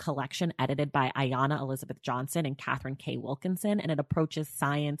 It's a collection edited by Ayanna Elizabeth Johnson and Catherine K. Wilkinson, and it approaches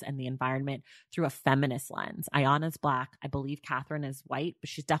science and the environment through a feminist lens. Ayanna's Black, I believe Catherine is white, but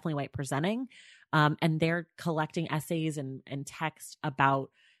she's definitely white presenting, and they're collecting essays and text about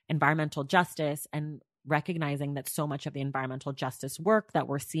environmental justice, and recognizing that so much of the environmental justice work that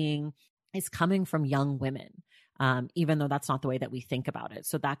we're seeing is coming from young women, even though that's not the way that we think about it.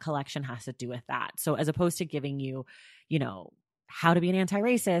 So that collection has to do with that. So as opposed to giving you, how to be an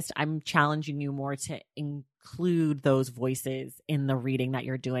anti-racist, I'm challenging you more to include those voices in the reading that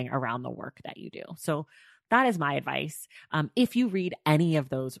you're doing around the work that you do. So that is my advice. If you read any of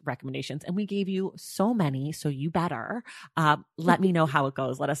those recommendations, and we gave you so many, so you better, let me know how it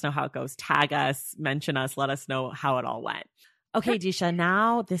goes. Let us know how it goes. Tag us, mention us, let us know how it all went. Okay, Deesha,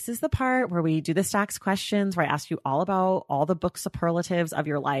 now this is the part where we do the Stacks questions, where I ask you all about all the book superlatives of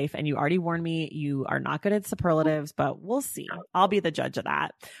your life. And you already warned me you are not good at superlatives, but we'll see. I'll be the judge of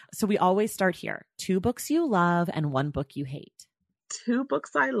that. So we always start here. 2 books you love and 1 book you hate. 2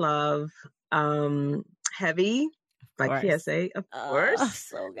 books I love. Heavy by PSA, of course.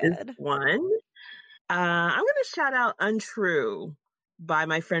 So good. Is one. I'm going to shout out Untrue by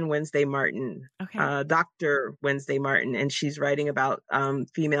my friend Wednesday Martin, Dr. Wednesday Martin, and she's writing about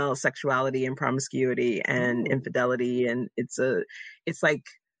female sexuality and promiscuity and infidelity, and it's like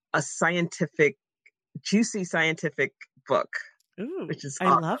a scientific, juicy scientific book, which is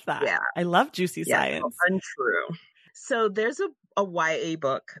awesome. I love that. Yeah, I love juicy science. So Untrue. So there's a YA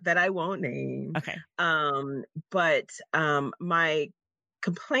book that I won't name. Okay. But my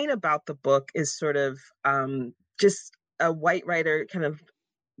complaint about the book is sort of just a white writer kind of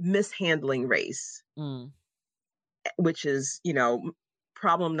mishandling race, which is,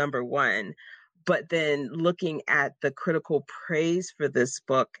 problem number 1. But then looking at the critical praise for this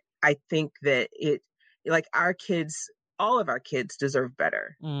book, I think that our kids, all of our kids deserve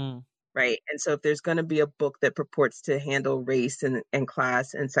better. Right. And so if there's going to be a book that purports to handle race and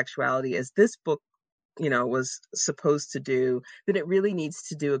class and sexuality as this book, was supposed to do, then it really needs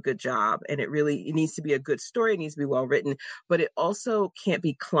to do a good job. And it needs to be a good story. It needs to be well written, but it also can't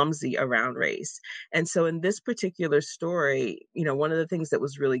be clumsy around race. And so in this particular story, one of the things that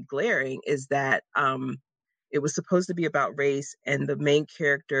was really glaring is that it was supposed to be about race, and the main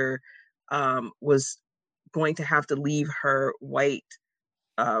character was going to have to leave her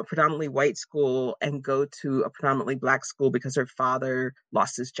predominantly white school and go to a predominantly Black school because her father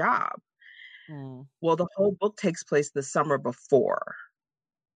lost his job. Well, the whole book takes place the summer before.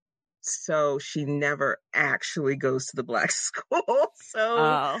 So she never actually goes to the Black school.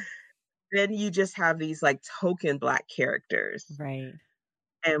 So then you just have these like token Black characters. Right.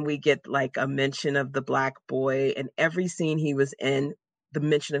 And we get like a mention of the Black boy, and every scene he was in, the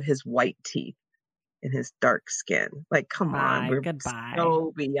mention of his white teeth and his dark skin. Like, come on, we're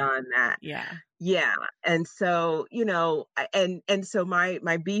so beyond that. Yeah. Yeah. And so, and so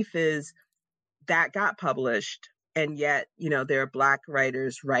my beef is that got published, and yet, there are Black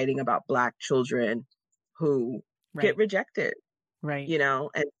writers writing about Black children who get rejected. Right.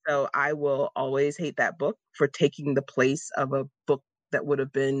 And so I will always hate that book for taking the place of a book that would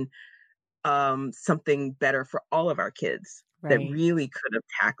have been something better for all of our kids, that really could have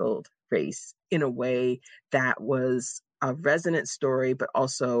tackled race in a way that was a resonant story, but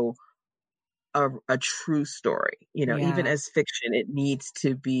also a true story. Even as fiction, it needs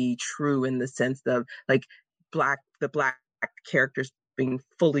to be true in the sense of like the Black characters being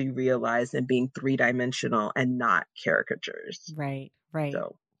fully realized and being 3-dimensional and not caricatures. Right.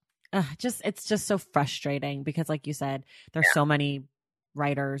 So it's just so frustrating because, like you said, there's so many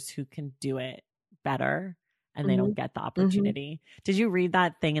writers who can do it better, and they don't get the opportunity. Did you read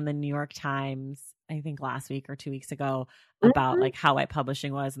that thing in the New York Times, I think last week or 2 weeks ago, about like how white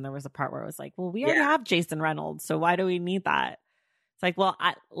publishing was? And there was a part where it was like, well, we already have Jason Reynolds, so why do we need that? It's like, well,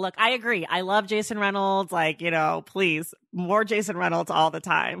 I agree. I love Jason Reynolds. Like, please, more Jason Reynolds all the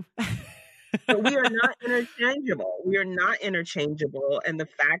time. But we are not interchangeable. And the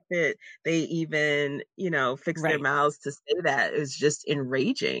fact that they even, fix their mouths to say that is just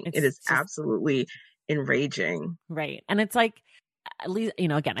enraging. It is just absolutely enraging. Right. And it's like, at least,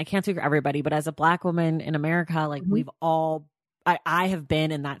 again, I can't speak for everybody, but as a Black woman in America, like we've all, I have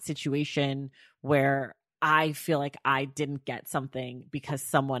been in that situation where I feel like I didn't get something because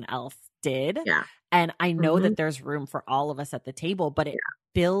someone else did. Yeah. And I know that there's room for all of us at the table, but it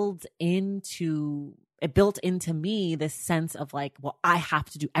built into me this sense of like, well, I have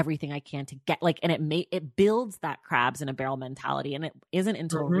to do everything I can to get like, and it builds that crabs in a barrel mentality. And it isn't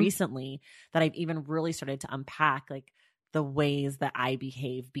until recently that I've even really started to unpack like the ways that I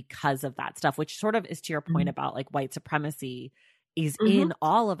behave because of that stuff, which sort of is to your point about like white supremacy is in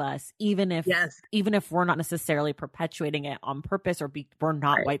all of us, even if we're not necessarily perpetuating it on purpose, or we're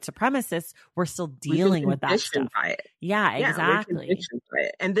not white supremacists, we're still dealing with that stuff. Yeah, exactly.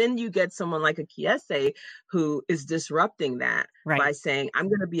 And then you get someone like a Kiese who is disrupting that by saying, I'm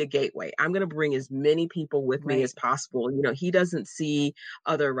going to be a gateway. I'm going to bring as many people with me as possible. He doesn't see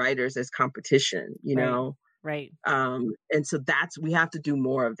other writers as competition, know? Right. And so we have to do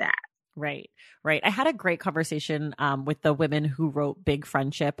more of that. Right. I had a great conversation with the women who wrote Big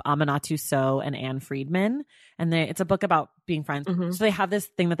Friendship, Aminatou Sow and Anne Friedman. And it's a book about being friends. So they have this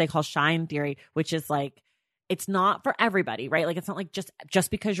thing that they call shine theory, which is like, it's not for everybody, right? Like, it's not like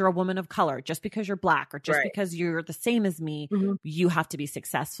just because you're a woman of color, just because you're Black, or just because you're the same as me, you have to be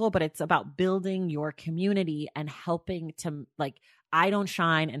successful. But it's about building your community and helping to, like, I don't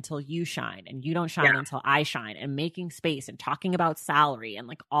shine until you shine, and you don't shine until I shine, and making space and talking about salary and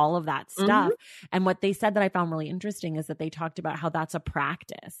like all of that stuff. And what they said that I found really interesting is that they talked about how that's a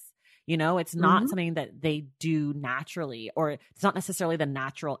practice. You know, it's not something that they do naturally, or it's not necessarily the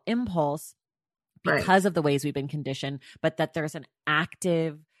natural impulse because of the ways we've been conditioned, but that there's an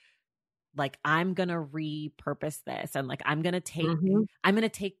active, like, I'm going to repurpose this. And like, I'm going to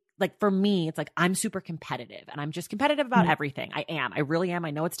take, like, for me, it's like, I'm super competitive, and I'm just competitive about everything. I really am. I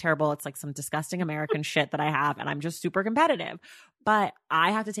know it's terrible. It's like some disgusting American shit that I have, and I'm just super competitive, but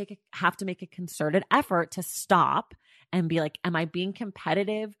I have to make a concerted effort to stop and be like, am I being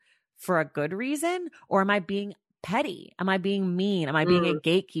competitive for a good reason, or am I being petty? Am I being mean? Am I being a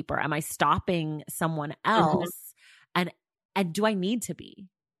gatekeeper? Am I stopping someone else? And do I need to be?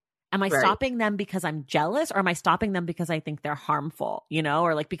 Am I stopping them because I'm jealous, or am I stopping them because I think they're harmful, you know,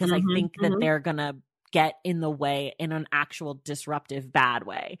 or like because I think that they're going to get in the way in an actual disruptive bad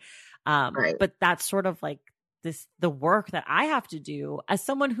way. But that's sort of like the work that I have to do as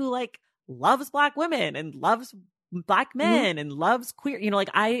someone who like loves Black women and loves Black men and loves queer, you know, like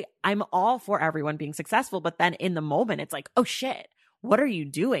I'm all for everyone being successful, but then in the moment it's like, oh shit, what are you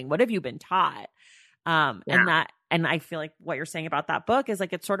doing? What have you been taught? And I feel like what you're saying about that book is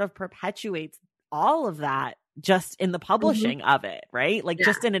like, it sort of perpetuates all of that just in the publishing of it, right? Like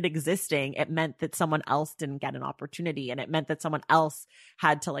just in it existing, it meant that someone else didn't get an opportunity, and it meant that someone else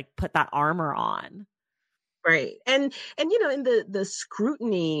had to like put that armor on. Right. And you know, in the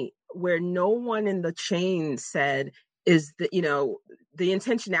scrutiny where no one in the chain said is the, you know, the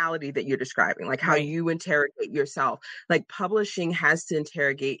intentionality that you're describing, like how you interrogate yourself, like publishing has to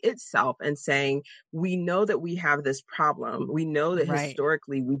interrogate itself and saying, we know that we have this problem. We know that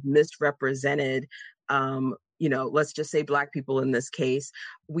historically we've misrepresented, you know, let's just say Black people in this case.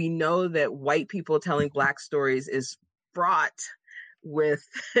 We know that white people telling Black stories is fraught with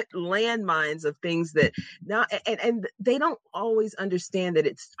landmines of things that now, and they don't always understand that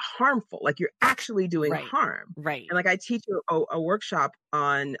it's harmful. Like, you're actually doing harm. Right. And like, I teach a workshop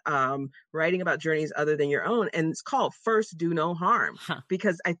on writing about journeys other than your own. And it's called First Do No Harm,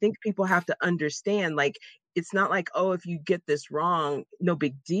 because I think people have to understand, like, it's not like, oh, if you get this wrong, no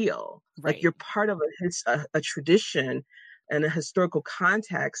big deal. Like, you're part of a tradition and a historical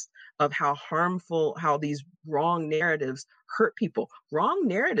context of how harmful, how these wrong narratives hurt people. Wrong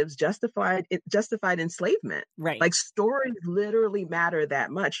narratives justified enslavement. Right. Like, stories literally matter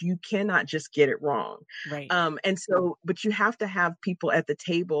that much. You cannot just get it wrong. Right. And so, but you have to have people at the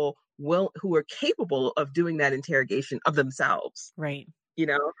table who are capable of doing that interrogation of themselves. Right. You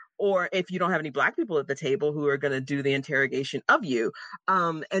know, or if you don't have any Black people at the table who are going to do the interrogation of you.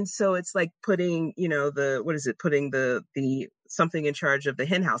 And so it's like putting, you know, putting the something in charge of the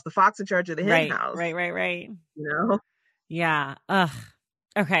hen house, the fox in charge of the hen house. Right. You know? Yeah. Ugh.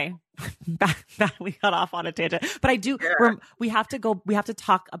 Okay. back, we got off on a tangent, but I do, we have to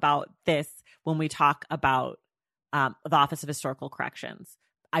talk about this when we talk about the Office of Historical Corrections.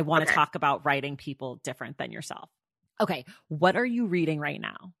 I want to talk about writing people different than yourself. Okay. What are you reading right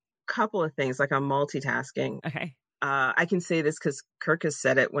now? Couple of things, like I'm multitasking. Okay. I can say this because Kirkus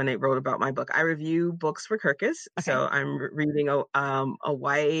said it when they wrote about my book. I review books for Kirkus. Okay. So I'm reading a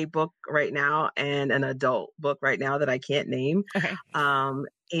YA book right now and an adult book right now that I can't name. Okay.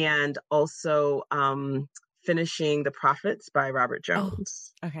 And also finishing The Prophets by Robert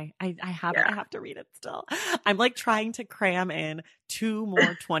Jones. Oh, okay. I have it. I have to read it still. I'm like trying to cram in 2 more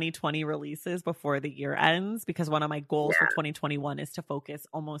 2020 releases before the year ends, because one of my goals for 2021 is to focus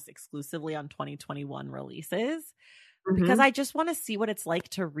almost exclusively on 2021 releases, because I just want to see what it's like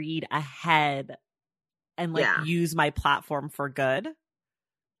to read ahead and like use my platform for good.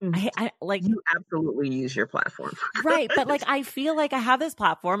 I like, you absolutely use your platform. Right. But like, I feel like I have this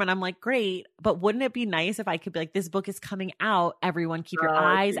platform and I'm like, great, but wouldn't it be nice if I could be like, this book is coming out, everyone keep your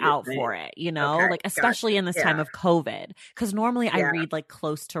eyes out for it, you know, like especially in this time of COVID, because normally I read like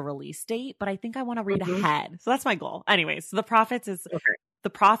close to release date, but I think I want to read ahead. So that's my goal. Anyways, so The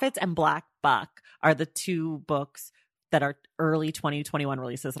Prophets and Black Buck are the 2 books that are early 2021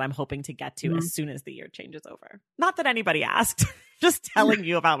 releases that I'm hoping to get to as soon as the year changes over. Not that anybody asked, just telling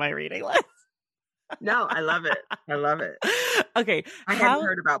you about my reading list. No, I love it. I love it. Okay. I hadn't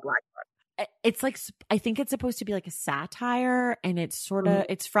heard about Black Buck. It's like, I think it's supposed to be like a satire, and it's sort of,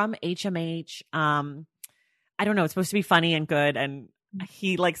 it's from HMH. I don't know. It's supposed to be funny and good. And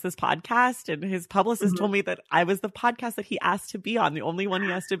he likes this podcast, and his publicist told me that I was the podcast that he asked to be on, the only one he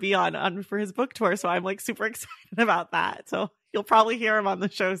has to be on for his book tour. So I'm like super excited about that. So you'll probably hear him on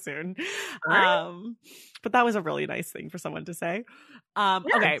the show soon. Right. But that was a really nice thing for someone to say. Yes.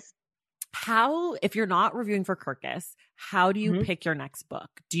 Okay. How, if you're not reviewing for Kirkus, how do you pick your next book?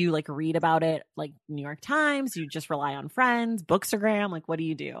 Do you like read about it like New York Times? Do you just rely on friends, Bookstagram? Like, what do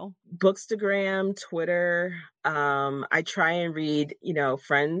you do? Bookstagram, Twitter. I try and read,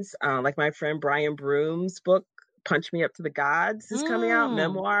 friends, like my friend Brian Broom's book, Punch Me Up to the Gods, is coming out,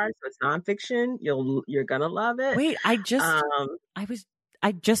 memoir. So it's nonfiction. You're gonna love it. Wait, I just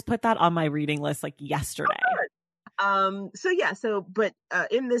put that on my reading list like yesterday. But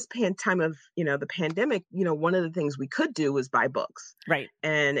in this time of, the pandemic, one of the things we could do was buy books. Right.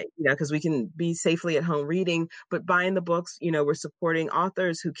 And, because we can be safely at home reading, but buying the books, we're supporting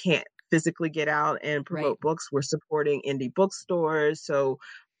authors who can't physically get out and promote books. We're supporting indie bookstores. So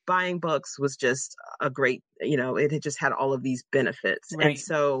buying books was just a great, it had just had all of these benefits. Right. And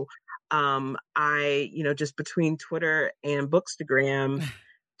so I, just between Twitter and Bookstagram,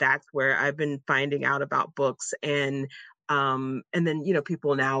 that's where I've been finding out about books, and then,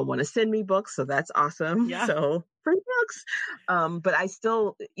 people now want to send me books. So that's awesome. Yeah. So free books. But I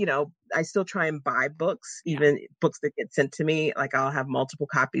still try and buy books, even books that get sent to me. Like I'll have multiple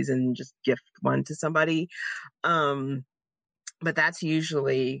copies and just gift one to somebody. But that's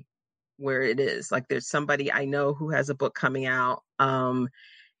usually where it is. Like there's somebody I know who has a book coming out.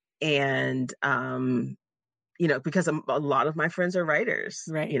 Because a lot of my friends are writers,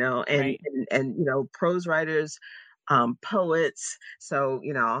 right. And prose writers, poets. So,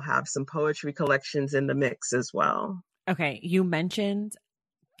 I'll have some poetry collections in the mix as well. Okay. You mentioned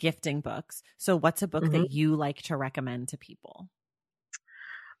gifting books. So what's a book that you like to recommend to people?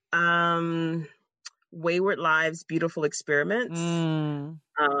 Wayward Lives, Beautiful Experiments.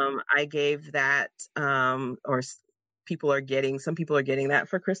 I gave that, some people are getting that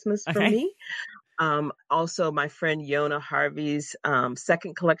for Christmas from me. Also my friend Yona Harvey's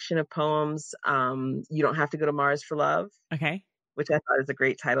second collection of poems, You Don't Have to Go to Mars for Love. Okay. Which I thought is a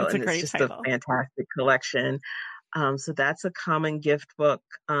great title. It's just a fantastic collection. So that's a common gift book.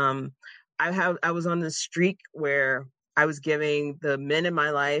 I was on this streak where I was giving the men in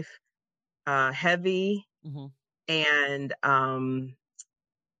my life Heavy and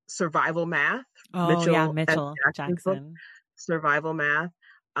Survival Math. Mitchell Jackson. Book, Survival Math.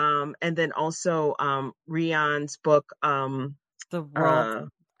 And then also Rion's book, The World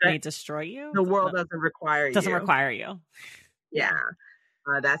May Destroy You? The World Doesn't Require You. Doesn't require you. Yeah.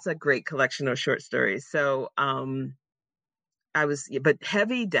 That's a great collection of short stories. So but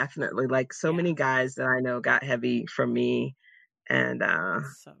Heavy, definitely. Like so many guys that I know got Heavy from me, and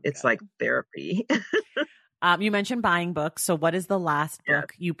it's like therapy. You mentioned buying books. So what is the last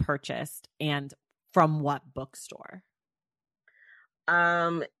book you purchased, and from what bookstore?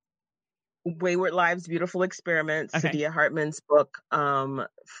 Wayward Lives, Beautiful Experiments, Sadia Hartman's book, from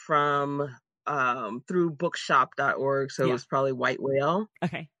through bookshop.org. So it was probably White Whale.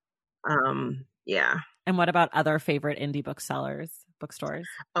 Okay. Yeah. And what about other favorite indie bookstores?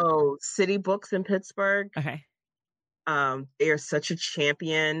 Oh, City Books in Pittsburgh. Okay. They are such a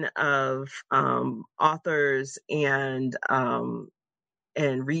champion of authors and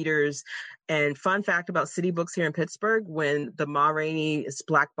readers. And fun fact about City Books here in Pittsburgh, when the Ma Rainey's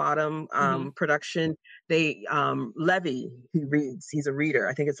Black Bottom production, they Levy, he reads, he's a reader,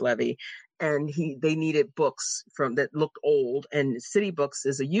 I think it's Levy, and they needed books that looked old, and City Books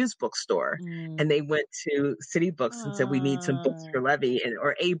is a used bookstore, and they went to City Books and said, we need some books for Levy,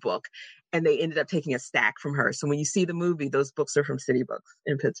 or a book, and they ended up taking a stack from her. So when you see the movie, those books are from City Books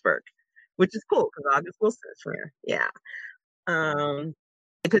in Pittsburgh, which is cool because August Wilson is from here. Yeah.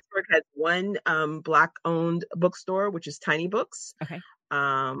 Pittsburgh has one Black-owned bookstore, which is Tiny Books. Okay.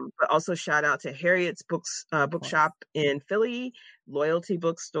 But also shout out to Harriet's Bookshop in Philly, Loyalty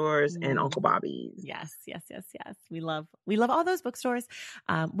Bookstores, and Uncle Bobby's. Yes. We love all those bookstores.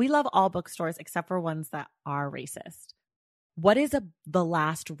 We love all bookstores except for ones that are racist. What is the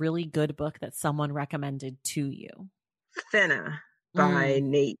last really good book that someone recommended to you? Finna by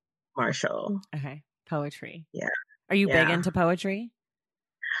Nate Marshall. Okay. Poetry. Yeah. Are you big into poetry?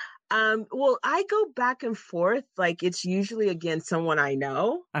 Well, I go back and forth. Like it's usually, again, someone I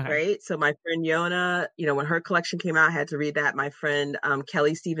know, right? So my friend Yona, when her collection came out, I had to read that. My friend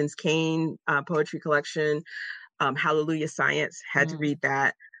Kelly Stevens Kane poetry collection, Hallelujah Science, had to read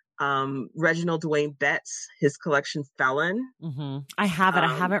that. Reginald Dwayne Betts, his collection Felon. I have it.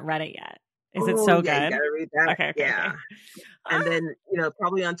 I haven't read it yet. Is it so yeah, you good? gotta read that. Okay. Yeah. And then,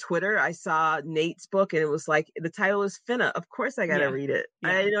 probably on Twitter, I saw Nate's book and it was like, the title is Finna. Of course I got to Yeah. read it.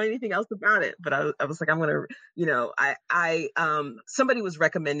 I Yeah. didn't know anything else about it, but I was like, I'm going to, somebody was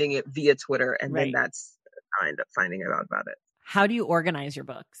recommending it via Twitter, and then Right. that's how I ended up finding out about it. How do you organize your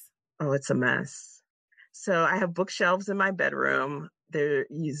books? Oh, it's a mess. So I have bookshelves in my bedroom. There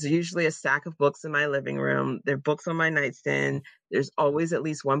is usually a stack of books in my living room. There are books on my nightstand. There's always at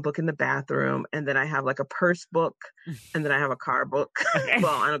least one book in the bathroom. And then I have like a purse book, and then I have a car book. Okay.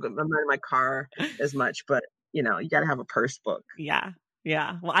 Well, I'm not in my car as much, but you got to have a purse book. Yeah.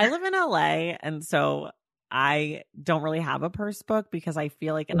 Yeah. Well, I live in LA, and so I don't really have a purse book because I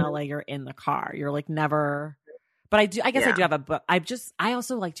feel like in LA you're in the car. You're like never. But I guess I do have a book. I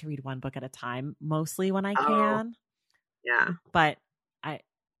also like to read one book at a time, mostly when I can. Yeah. But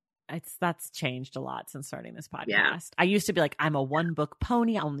that's changed a lot since starting this podcast. Yeah. I used to be like, I'm a one book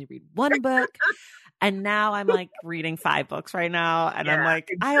pony. I only read one book. And now I'm like reading 5 books right now. And I'm like,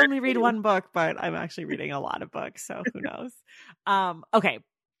 exactly. I only read one book, but I'm actually reading a lot of books. So who knows? Okay.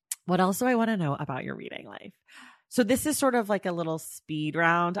 What else do I want to know about your reading life? So this is sort of like a little speed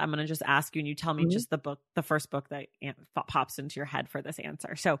round. I'm going to just ask you and you tell me just the first book that pops into your head for this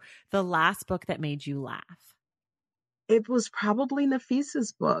answer. So the last book that made you laugh. It was probably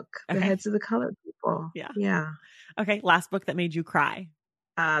Nafisa's book, The Heads of the Colored People. Yeah. Yeah. Okay. Last book that made you cry.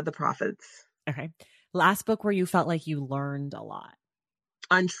 The Prophets. Okay. Last book where you felt like you learned a lot.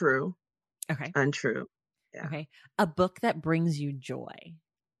 Untrue. Okay. Untrue. Yeah. Okay. A book that brings you joy.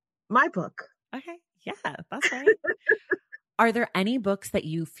 My book. Okay. Yeah, that's right. Are there any books that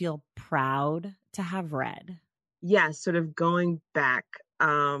you feel proud to have read? Yeah, sort of going back.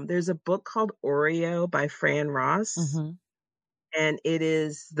 There's a book called Oreo by Fran Ross. Mm-hmm. And it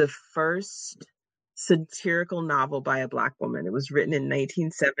is the first satirical novel by a Black woman. It was written in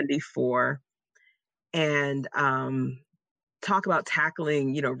 1974. And talk about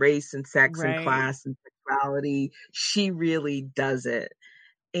tackling, race and sex and class and sexuality. She really does it.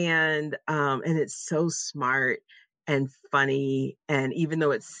 And it's so smart and funny. And even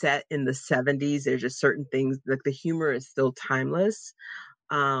though it's set in the 70s, there's just certain things, like the humor is still timeless.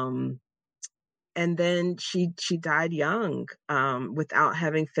 And then she died young, without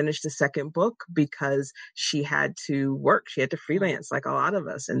having finished the second book because she had to work. She had to freelance like a lot of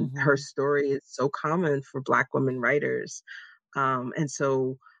us. And her story is so common for Black women writers. And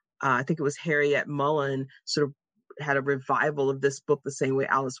so I think it was Harriet Mullen sort of had a revival of this book the same way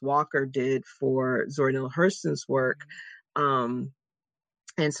Alice Walker did for Zora Neale Hurston's work. And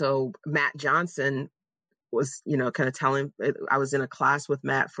so Matt Johnson was, kind of telling, I was in a class with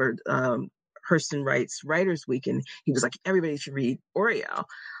Matt for Hurston Writes Writers Week, and he was like, everybody should read Oreo.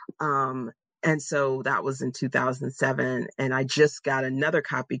 And so that was in 2007. And I just got another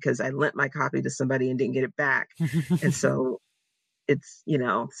copy because I lent my copy to somebody and didn't get it back. And so it's,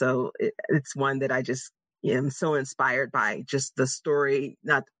 it's one that I just am so inspired by, just the story,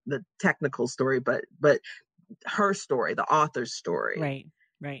 not the technical story, but her story, the author's story.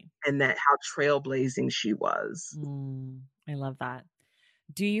 Right. And that how trailblazing she was. I love that.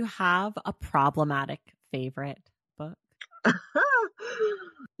 Do you have a problematic favorite book?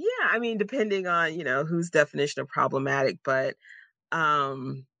 Yeah, I mean, depending on, whose definition of problematic, but I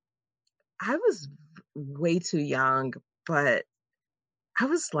was way too young, but I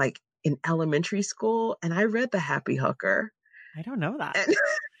was like in elementary school and I read The Happy Hooker. I don't know that. And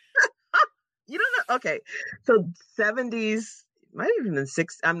you don't know? Okay. So 70s, might have been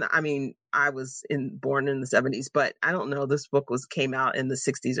 60s. I was born in the 70s, but I don't know. This book came out in the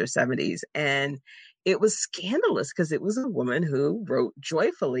 60s or 70s. And it was scandalous because it was a woman who wrote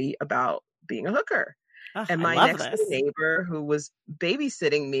joyfully about being a hooker. And my next door neighbor who was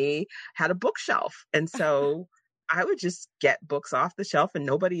babysitting me had a bookshelf. And so I would just get books off the shelf and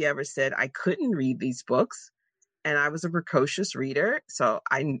nobody ever said I couldn't read these books. And I was a precocious reader. So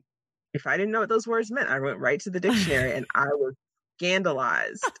if I didn't know what those words meant, I went right to the dictionary and I was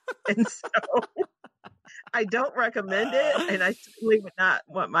scandalized. And so I don't recommend it. And I certainly would not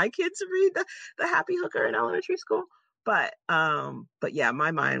want my kids to read the Happy Hooker in elementary school. But yeah,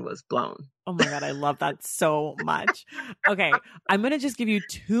 my mind was blown. Oh my God, I love that so much. Okay, I'm going to just give you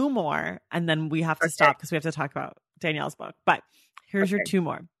 2 more and then we have to stop because we have to talk about Danielle's book. But here's your 2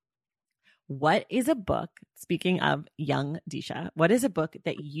 more. What is a book, speaking of young Deesha, what is a book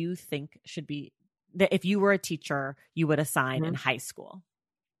that you think should be, that if you were a teacher, you would assign in high school?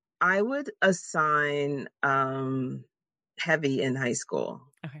 I would assign Heavy in high school.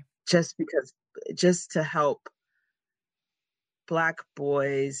 Okay. Just to help Black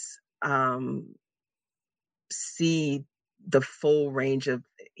boys see the full range of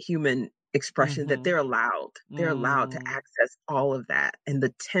human expression, that they're allowed. They're allowed to Mm. access all of that and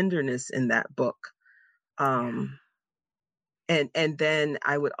the tenderness in that book. And then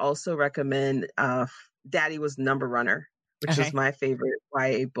I would also recommend Daddy Was Number Runner, which is my favorite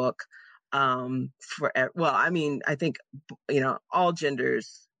YA book. I think, all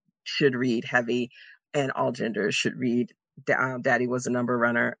genders should read Heavy, and all genders should read Daddy Was a Number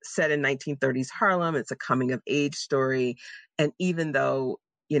Runner. Set in 1930s Harlem, it's a coming of age story. And even though,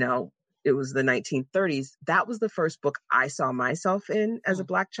 it was the 1930s, that was the first book I saw myself in as a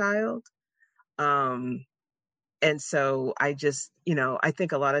Black child. And so I just, I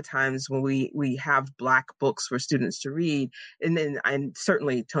think a lot of times when we have Black books for students to read, and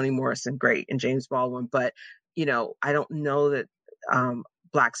certainly Toni Morrison, great, and James Baldwin, but, I don't know that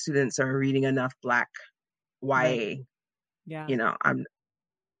Black students are reading enough Black YA. Right. Yeah.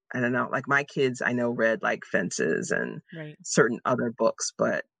 I don't know, like my kids I know read like Fences and certain other books,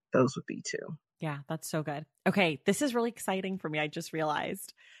 but those would be two. Yeah, that's so good. Okay, this is really exciting for me. I just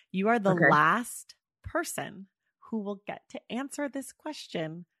realized you are the last person who will get to answer this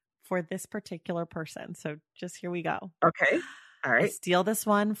question for this particular person. So just here we go. Okay. All right. I steal this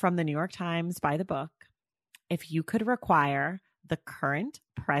one from the New York Times by the book. If you could require the current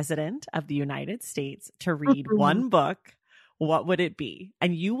president of the United States to read one book, what would it be?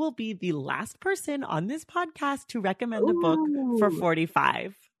 And you will be the last person on this podcast to recommend a book for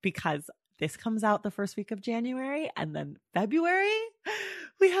 45, because this comes out the first week of January, and then February,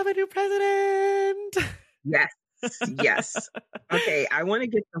 we have a new president. Yes. Okay, I want to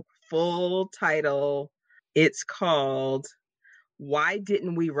get the full title. It's called Why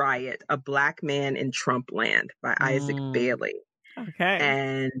Didn't We Riot? A Black Man in Trump Land by Isaac Bailey. Okay.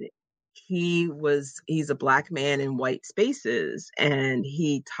 And he's a Black man in white spaces, and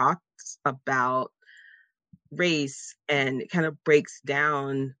he talks about race and kind of breaks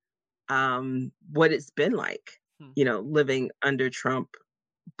down what it's been like, living under Trump.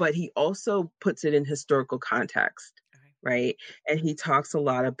 But he also puts it in historical context, right? And he talks a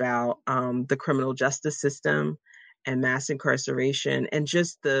lot about the criminal justice system and mass incarceration, and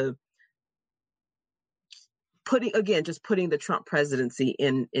just putting the Trump presidency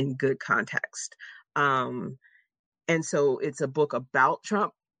in good context. And so it's a book about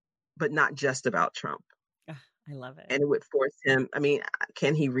Trump, but not just about Trump. I love it. And it would force him. I mean,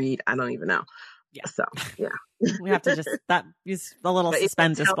 can he read? I don't even know. Yeah. So, yeah. We have to that is a little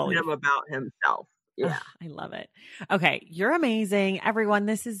suspense disbelief. Tell him about himself. Yeah. I love it. Okay. You're amazing. Everyone,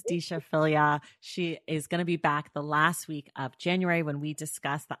 this is Deesha Philyaw. She is going to be back the last week of January when we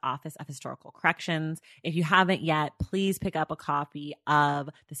discuss the Office of Historical Corrections. If you haven't yet, please pick up a copy of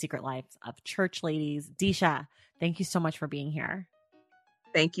The Secret Lives of Church Ladies. Deesha, thank you so much for being here.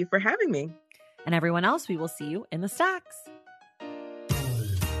 Thank you for having me. And everyone else, we will see you in the stacks.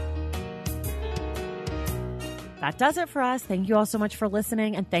 That does it for us. Thank you all so much for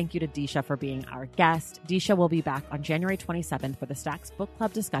listening, and thank you to Deesha for being our guest. Deesha will be back on January 27th for the Stacks Book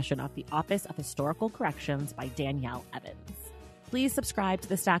Club discussion of The Office of Historical Corrections by Danielle Evans. Please subscribe to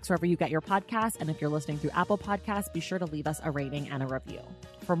The Stacks wherever you get your podcasts, and if you're listening through Apple Podcasts, be sure to leave us a rating and a review.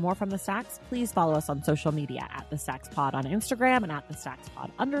 For more from The Stacks, please follow us on social media at The Stacks Pod on Instagram and at The Stacks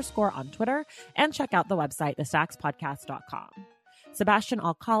Pod _ on Twitter, and check out the website, thestackspodcast.com. Sebastian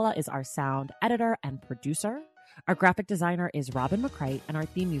Alcala is our sound editor and producer. Our graphic designer is Robin McCrite, and our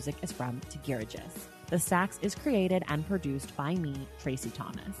theme music is from Tegirigis. The Stacks is created and produced by me, Tracy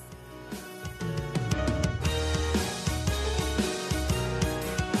Thomas.